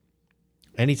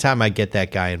 Anytime I get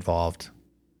that guy involved,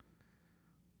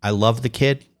 I love the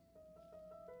kid.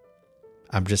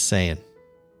 I'm just saying.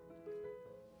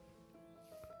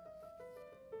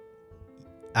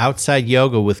 Outside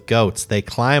yoga with goats, they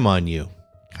climb on you,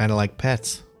 kind of like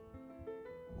pets.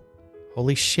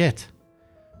 Holy shit.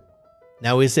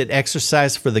 Now, is it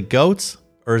exercise for the goats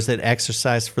or is it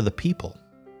exercise for the people?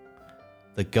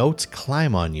 The goats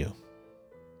climb on you.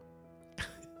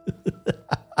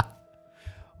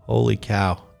 Holy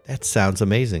cow. That sounds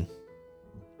amazing.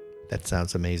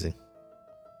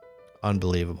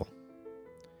 Unbelievable.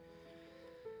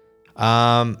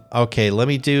 Okay, let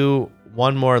me do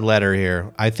one more letter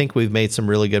here. I think we've made some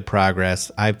really good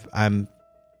progress. I'm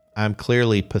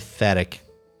clearly pathetic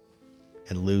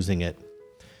and losing it.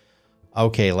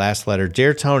 Okay, last letter.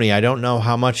 Dear Tony, I don't know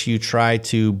how much you try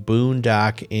to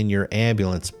boondock in your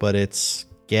ambulance, but it's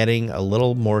getting a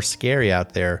little more scary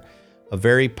out there. A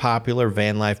very popular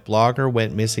van life blogger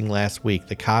went missing last week.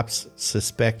 The cops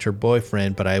suspect her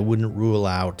boyfriend, but I wouldn't rule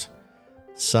out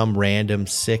some random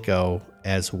sicko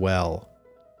as well.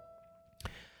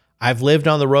 I've lived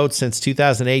on the road since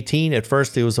 2018. At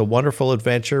first, it was a wonderful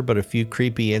adventure, but a few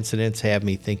creepy incidents have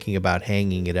me thinking about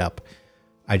hanging it up.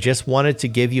 I just wanted to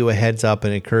give you a heads up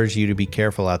and encourage you to be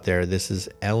careful out there. This is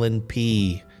Ellen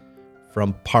P.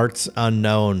 from Parts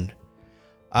Unknown.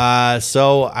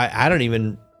 So I don't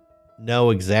even know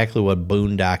exactly what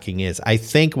boondocking is. I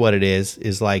think what it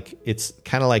is like, it's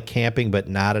kind of like camping, but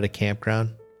not at a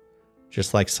campground,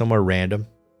 just like somewhere random.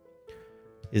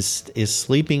 Is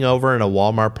sleeping over in a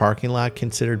Walmart parking lot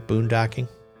considered boondocking?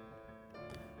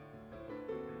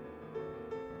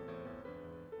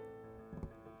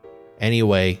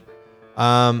 Anyway,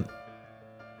 yeah,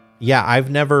 I've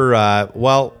never,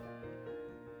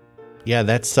 yeah,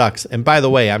 that sucks. And by the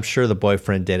way, I'm sure the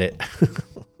boyfriend did it.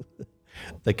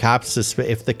 The cops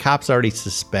if the cops already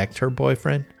suspect her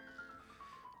boyfriend,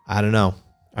 I don't know.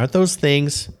 Aren't those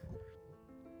things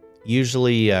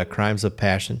usually crimes of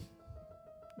passion?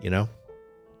 You know?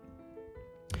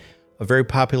 A very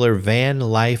popular van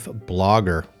life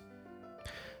blogger.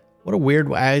 What a weird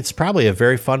way. It's probably a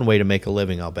very fun way to make a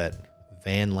living, I'll bet.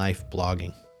 Van life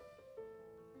blogging.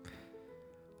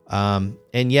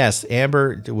 And yes,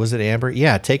 Amber, was it Amber?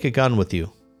 Yeah, take a gun with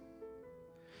you.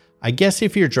 I guess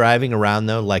if you're driving around,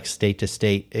 though, like state to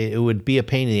state, it would be a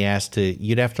pain in the ass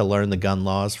you'd have to learn the gun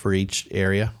laws for each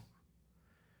area.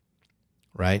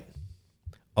 Right?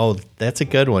 Oh, that's a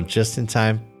good one. Just in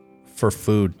time for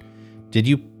food. Did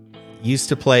you used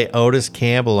to play Otis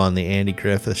Campbell on the Andy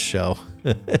Griffith Show?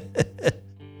 It's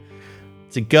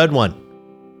a good one.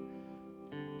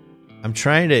 I'm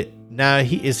trying to... Now,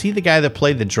 is he the guy that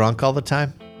played the drunk all the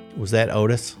time? Was that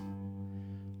Otis?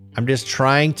 I'm just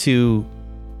trying to...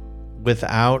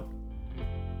 I'm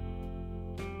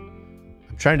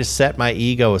trying to set my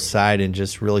ego aside and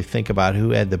just really think about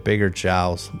who had the bigger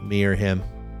jowls, me or him.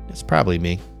 It's probably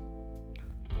me.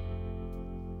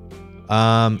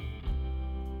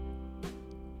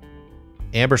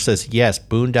 Amber says, yes,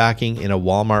 boondocking in a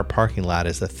Walmart parking lot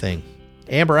is a thing.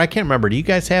 Amber, I can't remember. Do you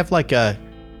guys have like an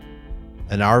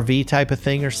RV type of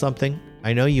thing or something?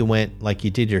 I know you went, like you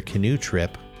did your canoe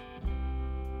trip.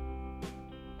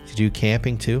 Did you do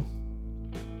camping too?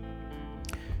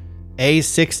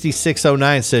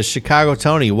 A6609 says, Chicago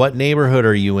Tony, what neighborhood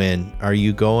are you in? Are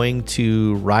you going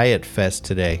to Riot Fest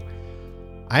today?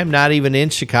 I'm not even in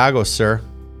Chicago, sir.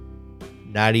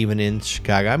 Not even in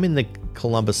Chicago. I'm in the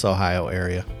Columbus, Ohio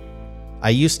area.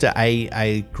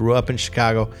 I grew up in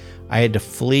Chicago. I had to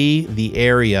flee the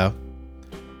area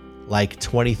like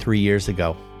 23 years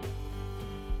ago.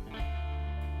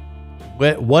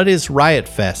 What is Riot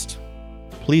Fest?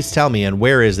 Please tell me, and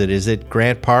where is it? Is it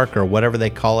Grant Park or whatever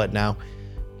they call it now?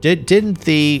 Didn't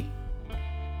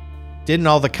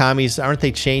all the commies, aren't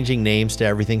they changing names to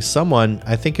everything? Someone,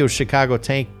 I think it was Chicago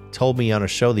Tank, told me on a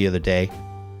show the other day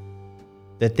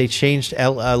that they changed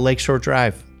Lakeshore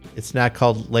Drive. It's not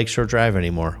called Lakeshore Drive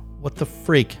anymore. What the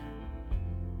freak?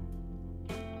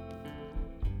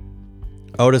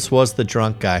 Otis was the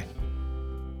drunk guy.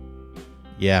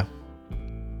 Yeah.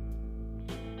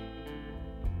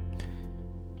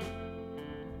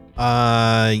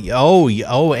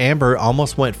 Amber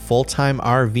almost went full-time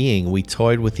RVing. We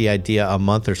toyed with the idea a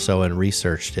month or so and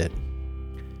researched it.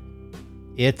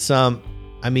 It's, I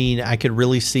mean, I could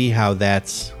really see how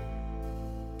it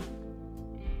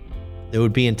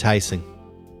would be enticing.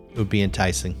 It would be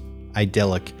enticing.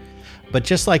 Idyllic. But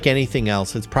just like anything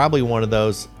else, it's probably one of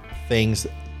those things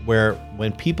where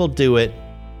when people do it,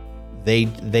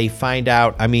 they find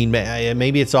out, I mean,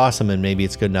 maybe it's awesome and maybe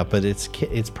it's good enough, but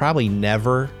it's probably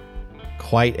never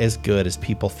quite as good as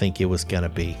people think it was going to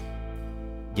be.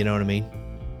 You know what I mean?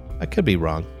 I could be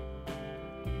wrong.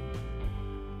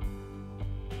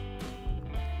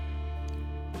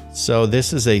 So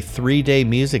this is a 3-day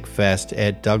music fest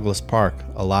at Douglas Park.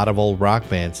 A lot of old rock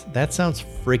bands. That sounds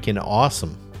freaking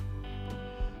awesome.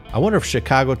 I wonder if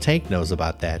Chicago Tank knows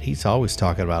about that. He's always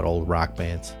talking about old rock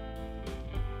bands.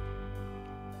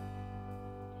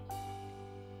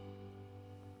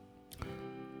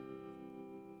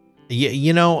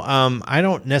 I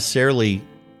don't necessarily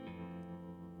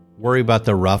worry about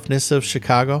the roughness of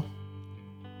Chicago.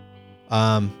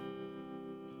 I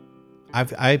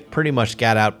pretty much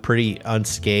got out pretty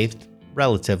unscathed,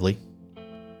 relatively.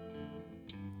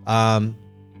 The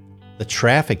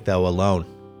traffic though alone,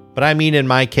 but I mean in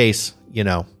my case,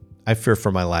 I fear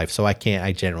for my life, so I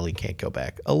generally can't go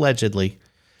back, allegedly.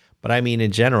 But I mean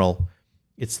in general,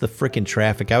 it's the freaking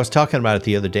traffic. I was talking about it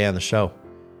the other day on the show.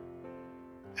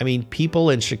 I mean, people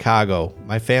in Chicago,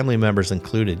 my family members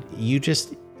included, you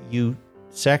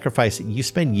sacrifice, you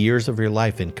spend years of your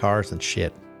life in cars and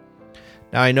shit.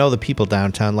 Now, I know the people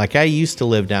downtown, like I used to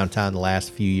live downtown the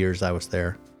last few years I was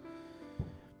there.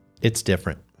 It's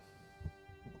different.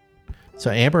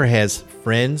 So Amber has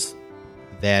friends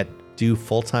that do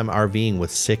full-time RVing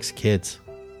with 6 kids.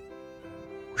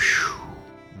 Whew,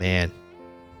 man,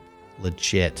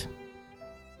 legit.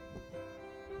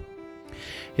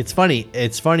 It's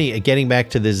funny getting back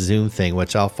to this Zoom thing,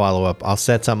 which I'll follow up. I'll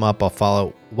set something up. I'll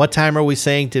follow. What time are we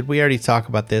saying? Did we already talk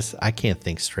about this? I can't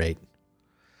think straight.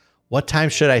 What time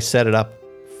should I set it up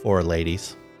for,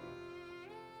 ladies?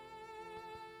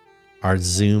 Our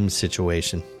Zoom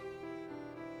situation.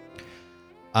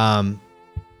 But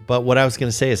what I was going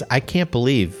to say is I can't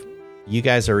believe you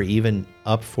guys are even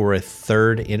up for a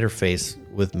third interface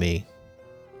with me.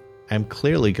 I'm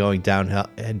clearly going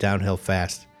downhill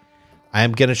fast.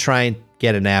 I'm going to try and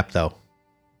get an app, though.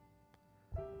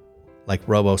 Like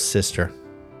Robo's sister.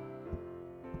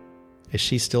 Is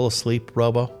she still asleep,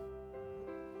 Robo?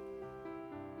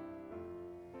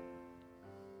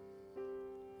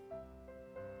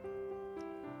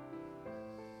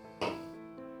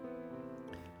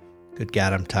 Good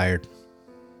God, I'm tired.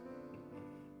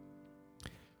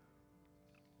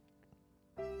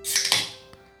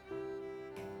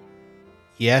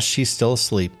 Yes, she's still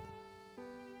asleep.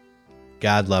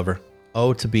 God love her.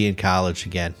 Oh, to be in college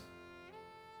again.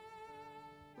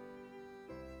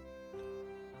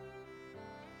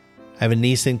 I have a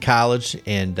niece in college,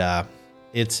 and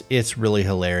it's really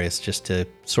hilarious just to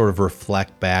sort of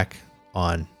reflect back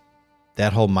on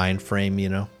that whole mind frame,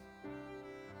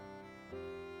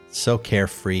 So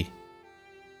carefree.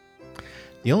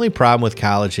 The only problem with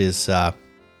college is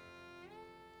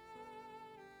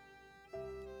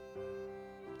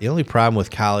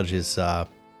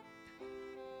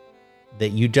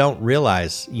that you don't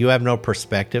realize, you have no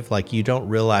perspective. Like you don't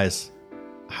realize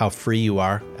how free you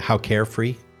are, how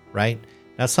carefree, right?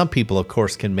 Now, some people, of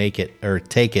course, can make it or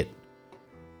take it,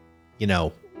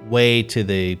 way to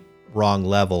the wrong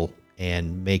level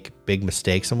and make big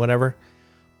mistakes and whatever.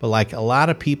 But like a lot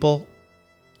of people,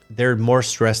 they're more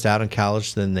stressed out in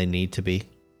college than they need to be.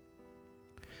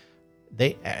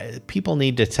 People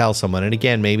need to tell someone, and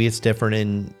again, maybe it's different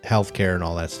in healthcare and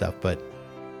all that stuff, but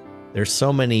there's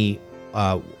so many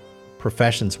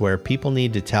professions where people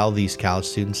need to tell these college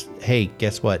students, hey,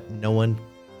 guess what? No one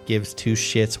gives 2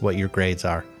 shits what your grades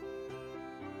are.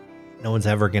 No one's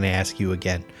ever going to ask you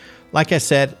again. Like I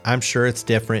said, I'm sure it's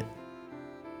different.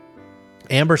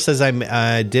 Amber says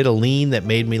I did a lean that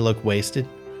made me look wasted.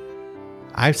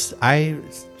 I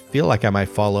feel like I might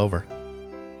fall over.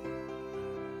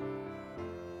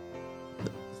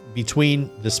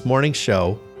 Between this morning's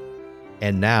show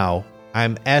And now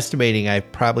I'm estimating I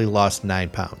probably lost 9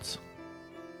 pounds.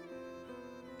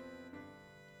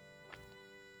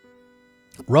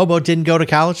 Robo didn't go to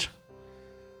college.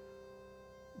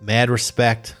 Mad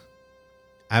respect.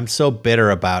 I'm so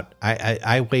bitter about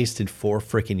I wasted 4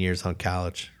 freaking years on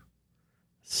college.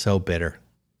 So bitter.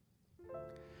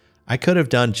 I could have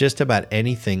done just about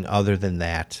anything other than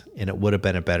that, and it would have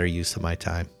been a better use of my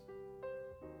time.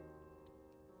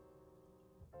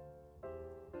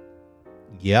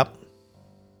 Yep.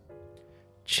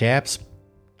 Chaps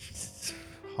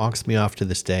honks me off to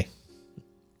this day.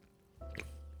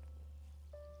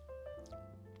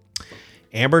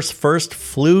 Amber's first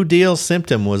flu deal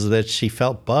symptom was that she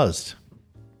felt buzzed.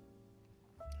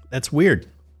 That's weird.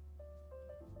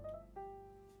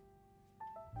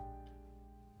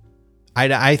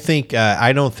 I think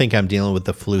I don't think I'm dealing with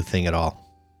the flu thing at all.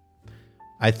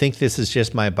 I think this is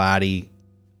just my body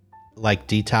like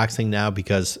detoxing now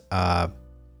because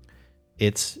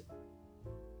it's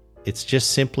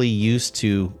just simply used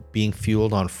to being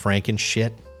fueled on Franken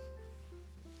shit.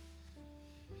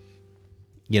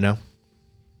 You know?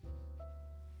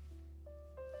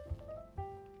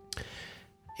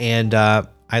 And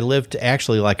I lived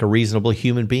actually like a reasonable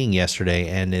human being yesterday,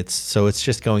 and it's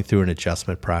just going through an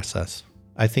adjustment process.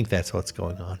 I think that's what's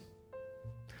going on.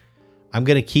 I'm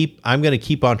gonna keep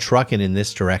on trucking in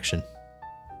this direction.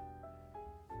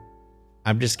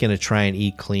 I'm just gonna try and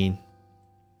eat clean.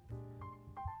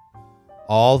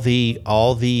 All the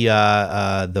Funyuns,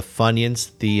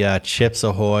 the Chips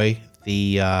Ahoy,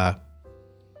 the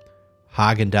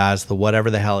Haagen-Dazs, the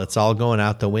whatever the hell, it's all going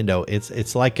out the window.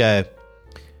 It's like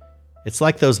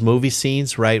those movie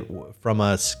scenes, right, from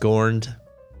a Scorned.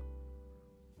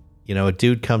 You know, a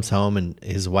dude comes home and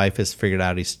his wife has figured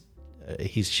out he's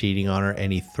cheating on her,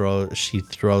 and she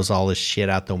throws all his shit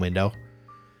out the window.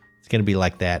 It's gonna be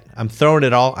like that. I'm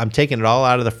taking it all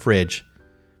out of the fridge.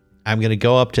 I'm gonna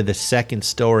go up to the second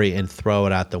story and throw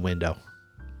it out the window.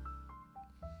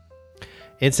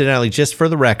 Incidentally, just for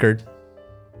the record.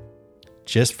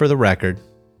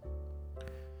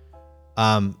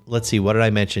 Let's see, what did I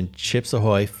mention? Chips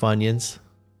Ahoy, Funyuns,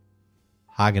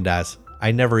 Haagen-Dazs.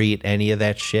 I never eat any of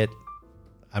that shit.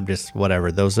 I'm just,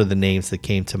 whatever. Those are the names that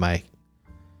came to my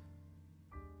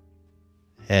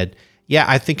head. Yeah,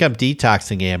 I think I'm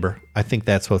detoxing, Amber. I think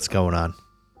that's what's going on.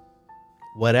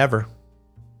 Whatever.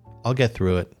 I'll get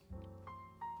through it.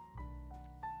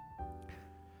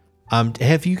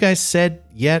 Have you guys said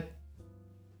yet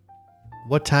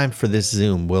what time for this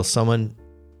Zoom?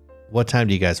 What time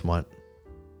do you guys want?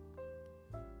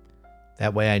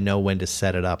 That way I know when to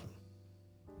set it up.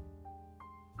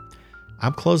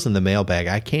 I'm closing the mailbag.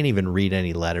 I can't even read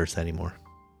any letters anymore.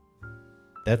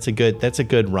 That's a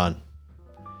good run.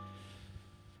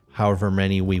 However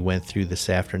many we went through this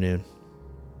afternoon.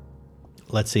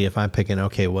 Let's see if I'm picking,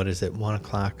 okay, what is it? 1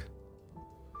 o'clock.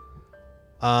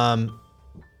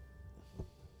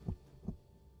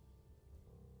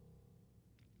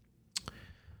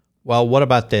 Well, what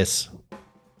about this?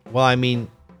 Well, I mean,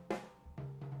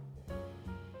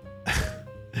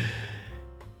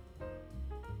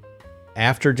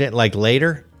 after dinner, like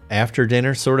later, after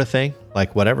dinner sort of thing,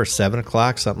 like whatever, 7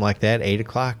 o'clock, something like that, 8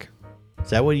 o'clock.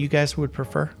 Is that what you guys would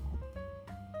prefer?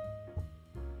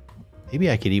 Maybe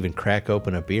I could even crack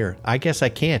open a beer. I guess I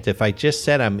can't. If I just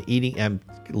said I'm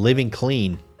living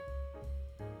clean,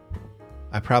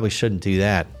 I probably shouldn't do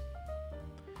that.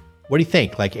 What do you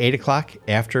think? Like 8 o'clock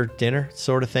after dinner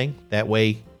sort of thing? That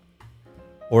way,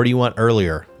 or do you want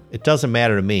earlier? It doesn't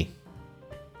matter to me.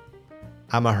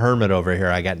 I'm a hermit over here.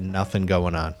 I got nothing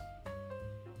going on.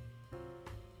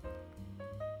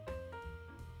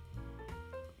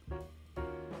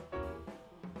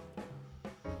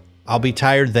 I'll be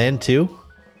tired then too.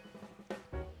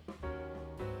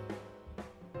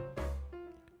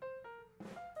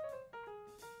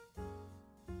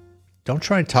 Don't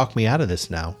try and talk me out of this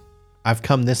now. I've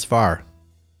come this far.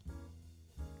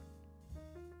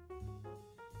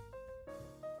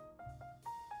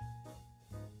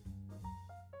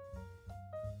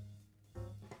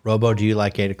 Robo, do you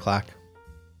like 8 o'clock?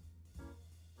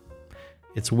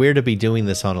 It's weird to be doing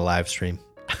this on a live stream.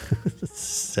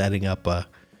 Setting up a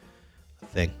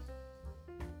thing.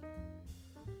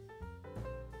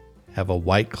 Have a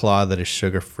White Claw that is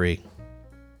sugar-free.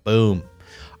 Boom.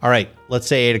 All right, let's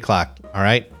say 8 o'clock. All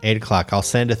right, 8 o'clock. I'll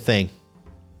send a thing.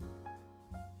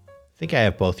 I think I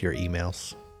have both your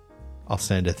emails. I'll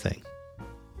send a thing.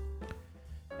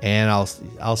 And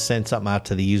I'll send something out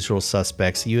to the usual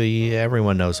suspects.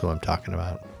 Everyone knows who I'm talking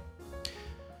about.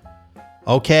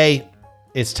 Okay,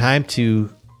 it's time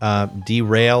to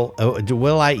derail.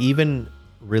 Will I even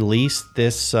release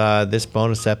this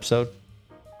bonus episode?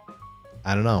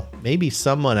 I don't know. Maybe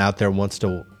someone out there wants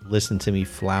to listen to me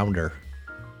flounder.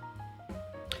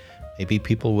 Maybe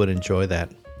people would enjoy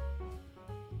that.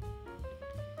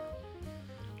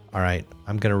 All right,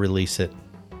 I'm going to release it.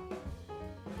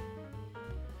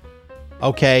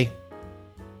 Okay.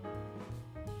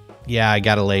 Yeah, I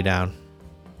got to lay down.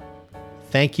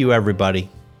 Thank you, everybody.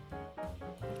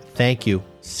 Thank you.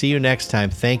 See you next time.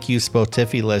 Thank you,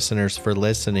 Spotify listeners, for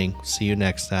listening. See you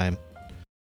next time.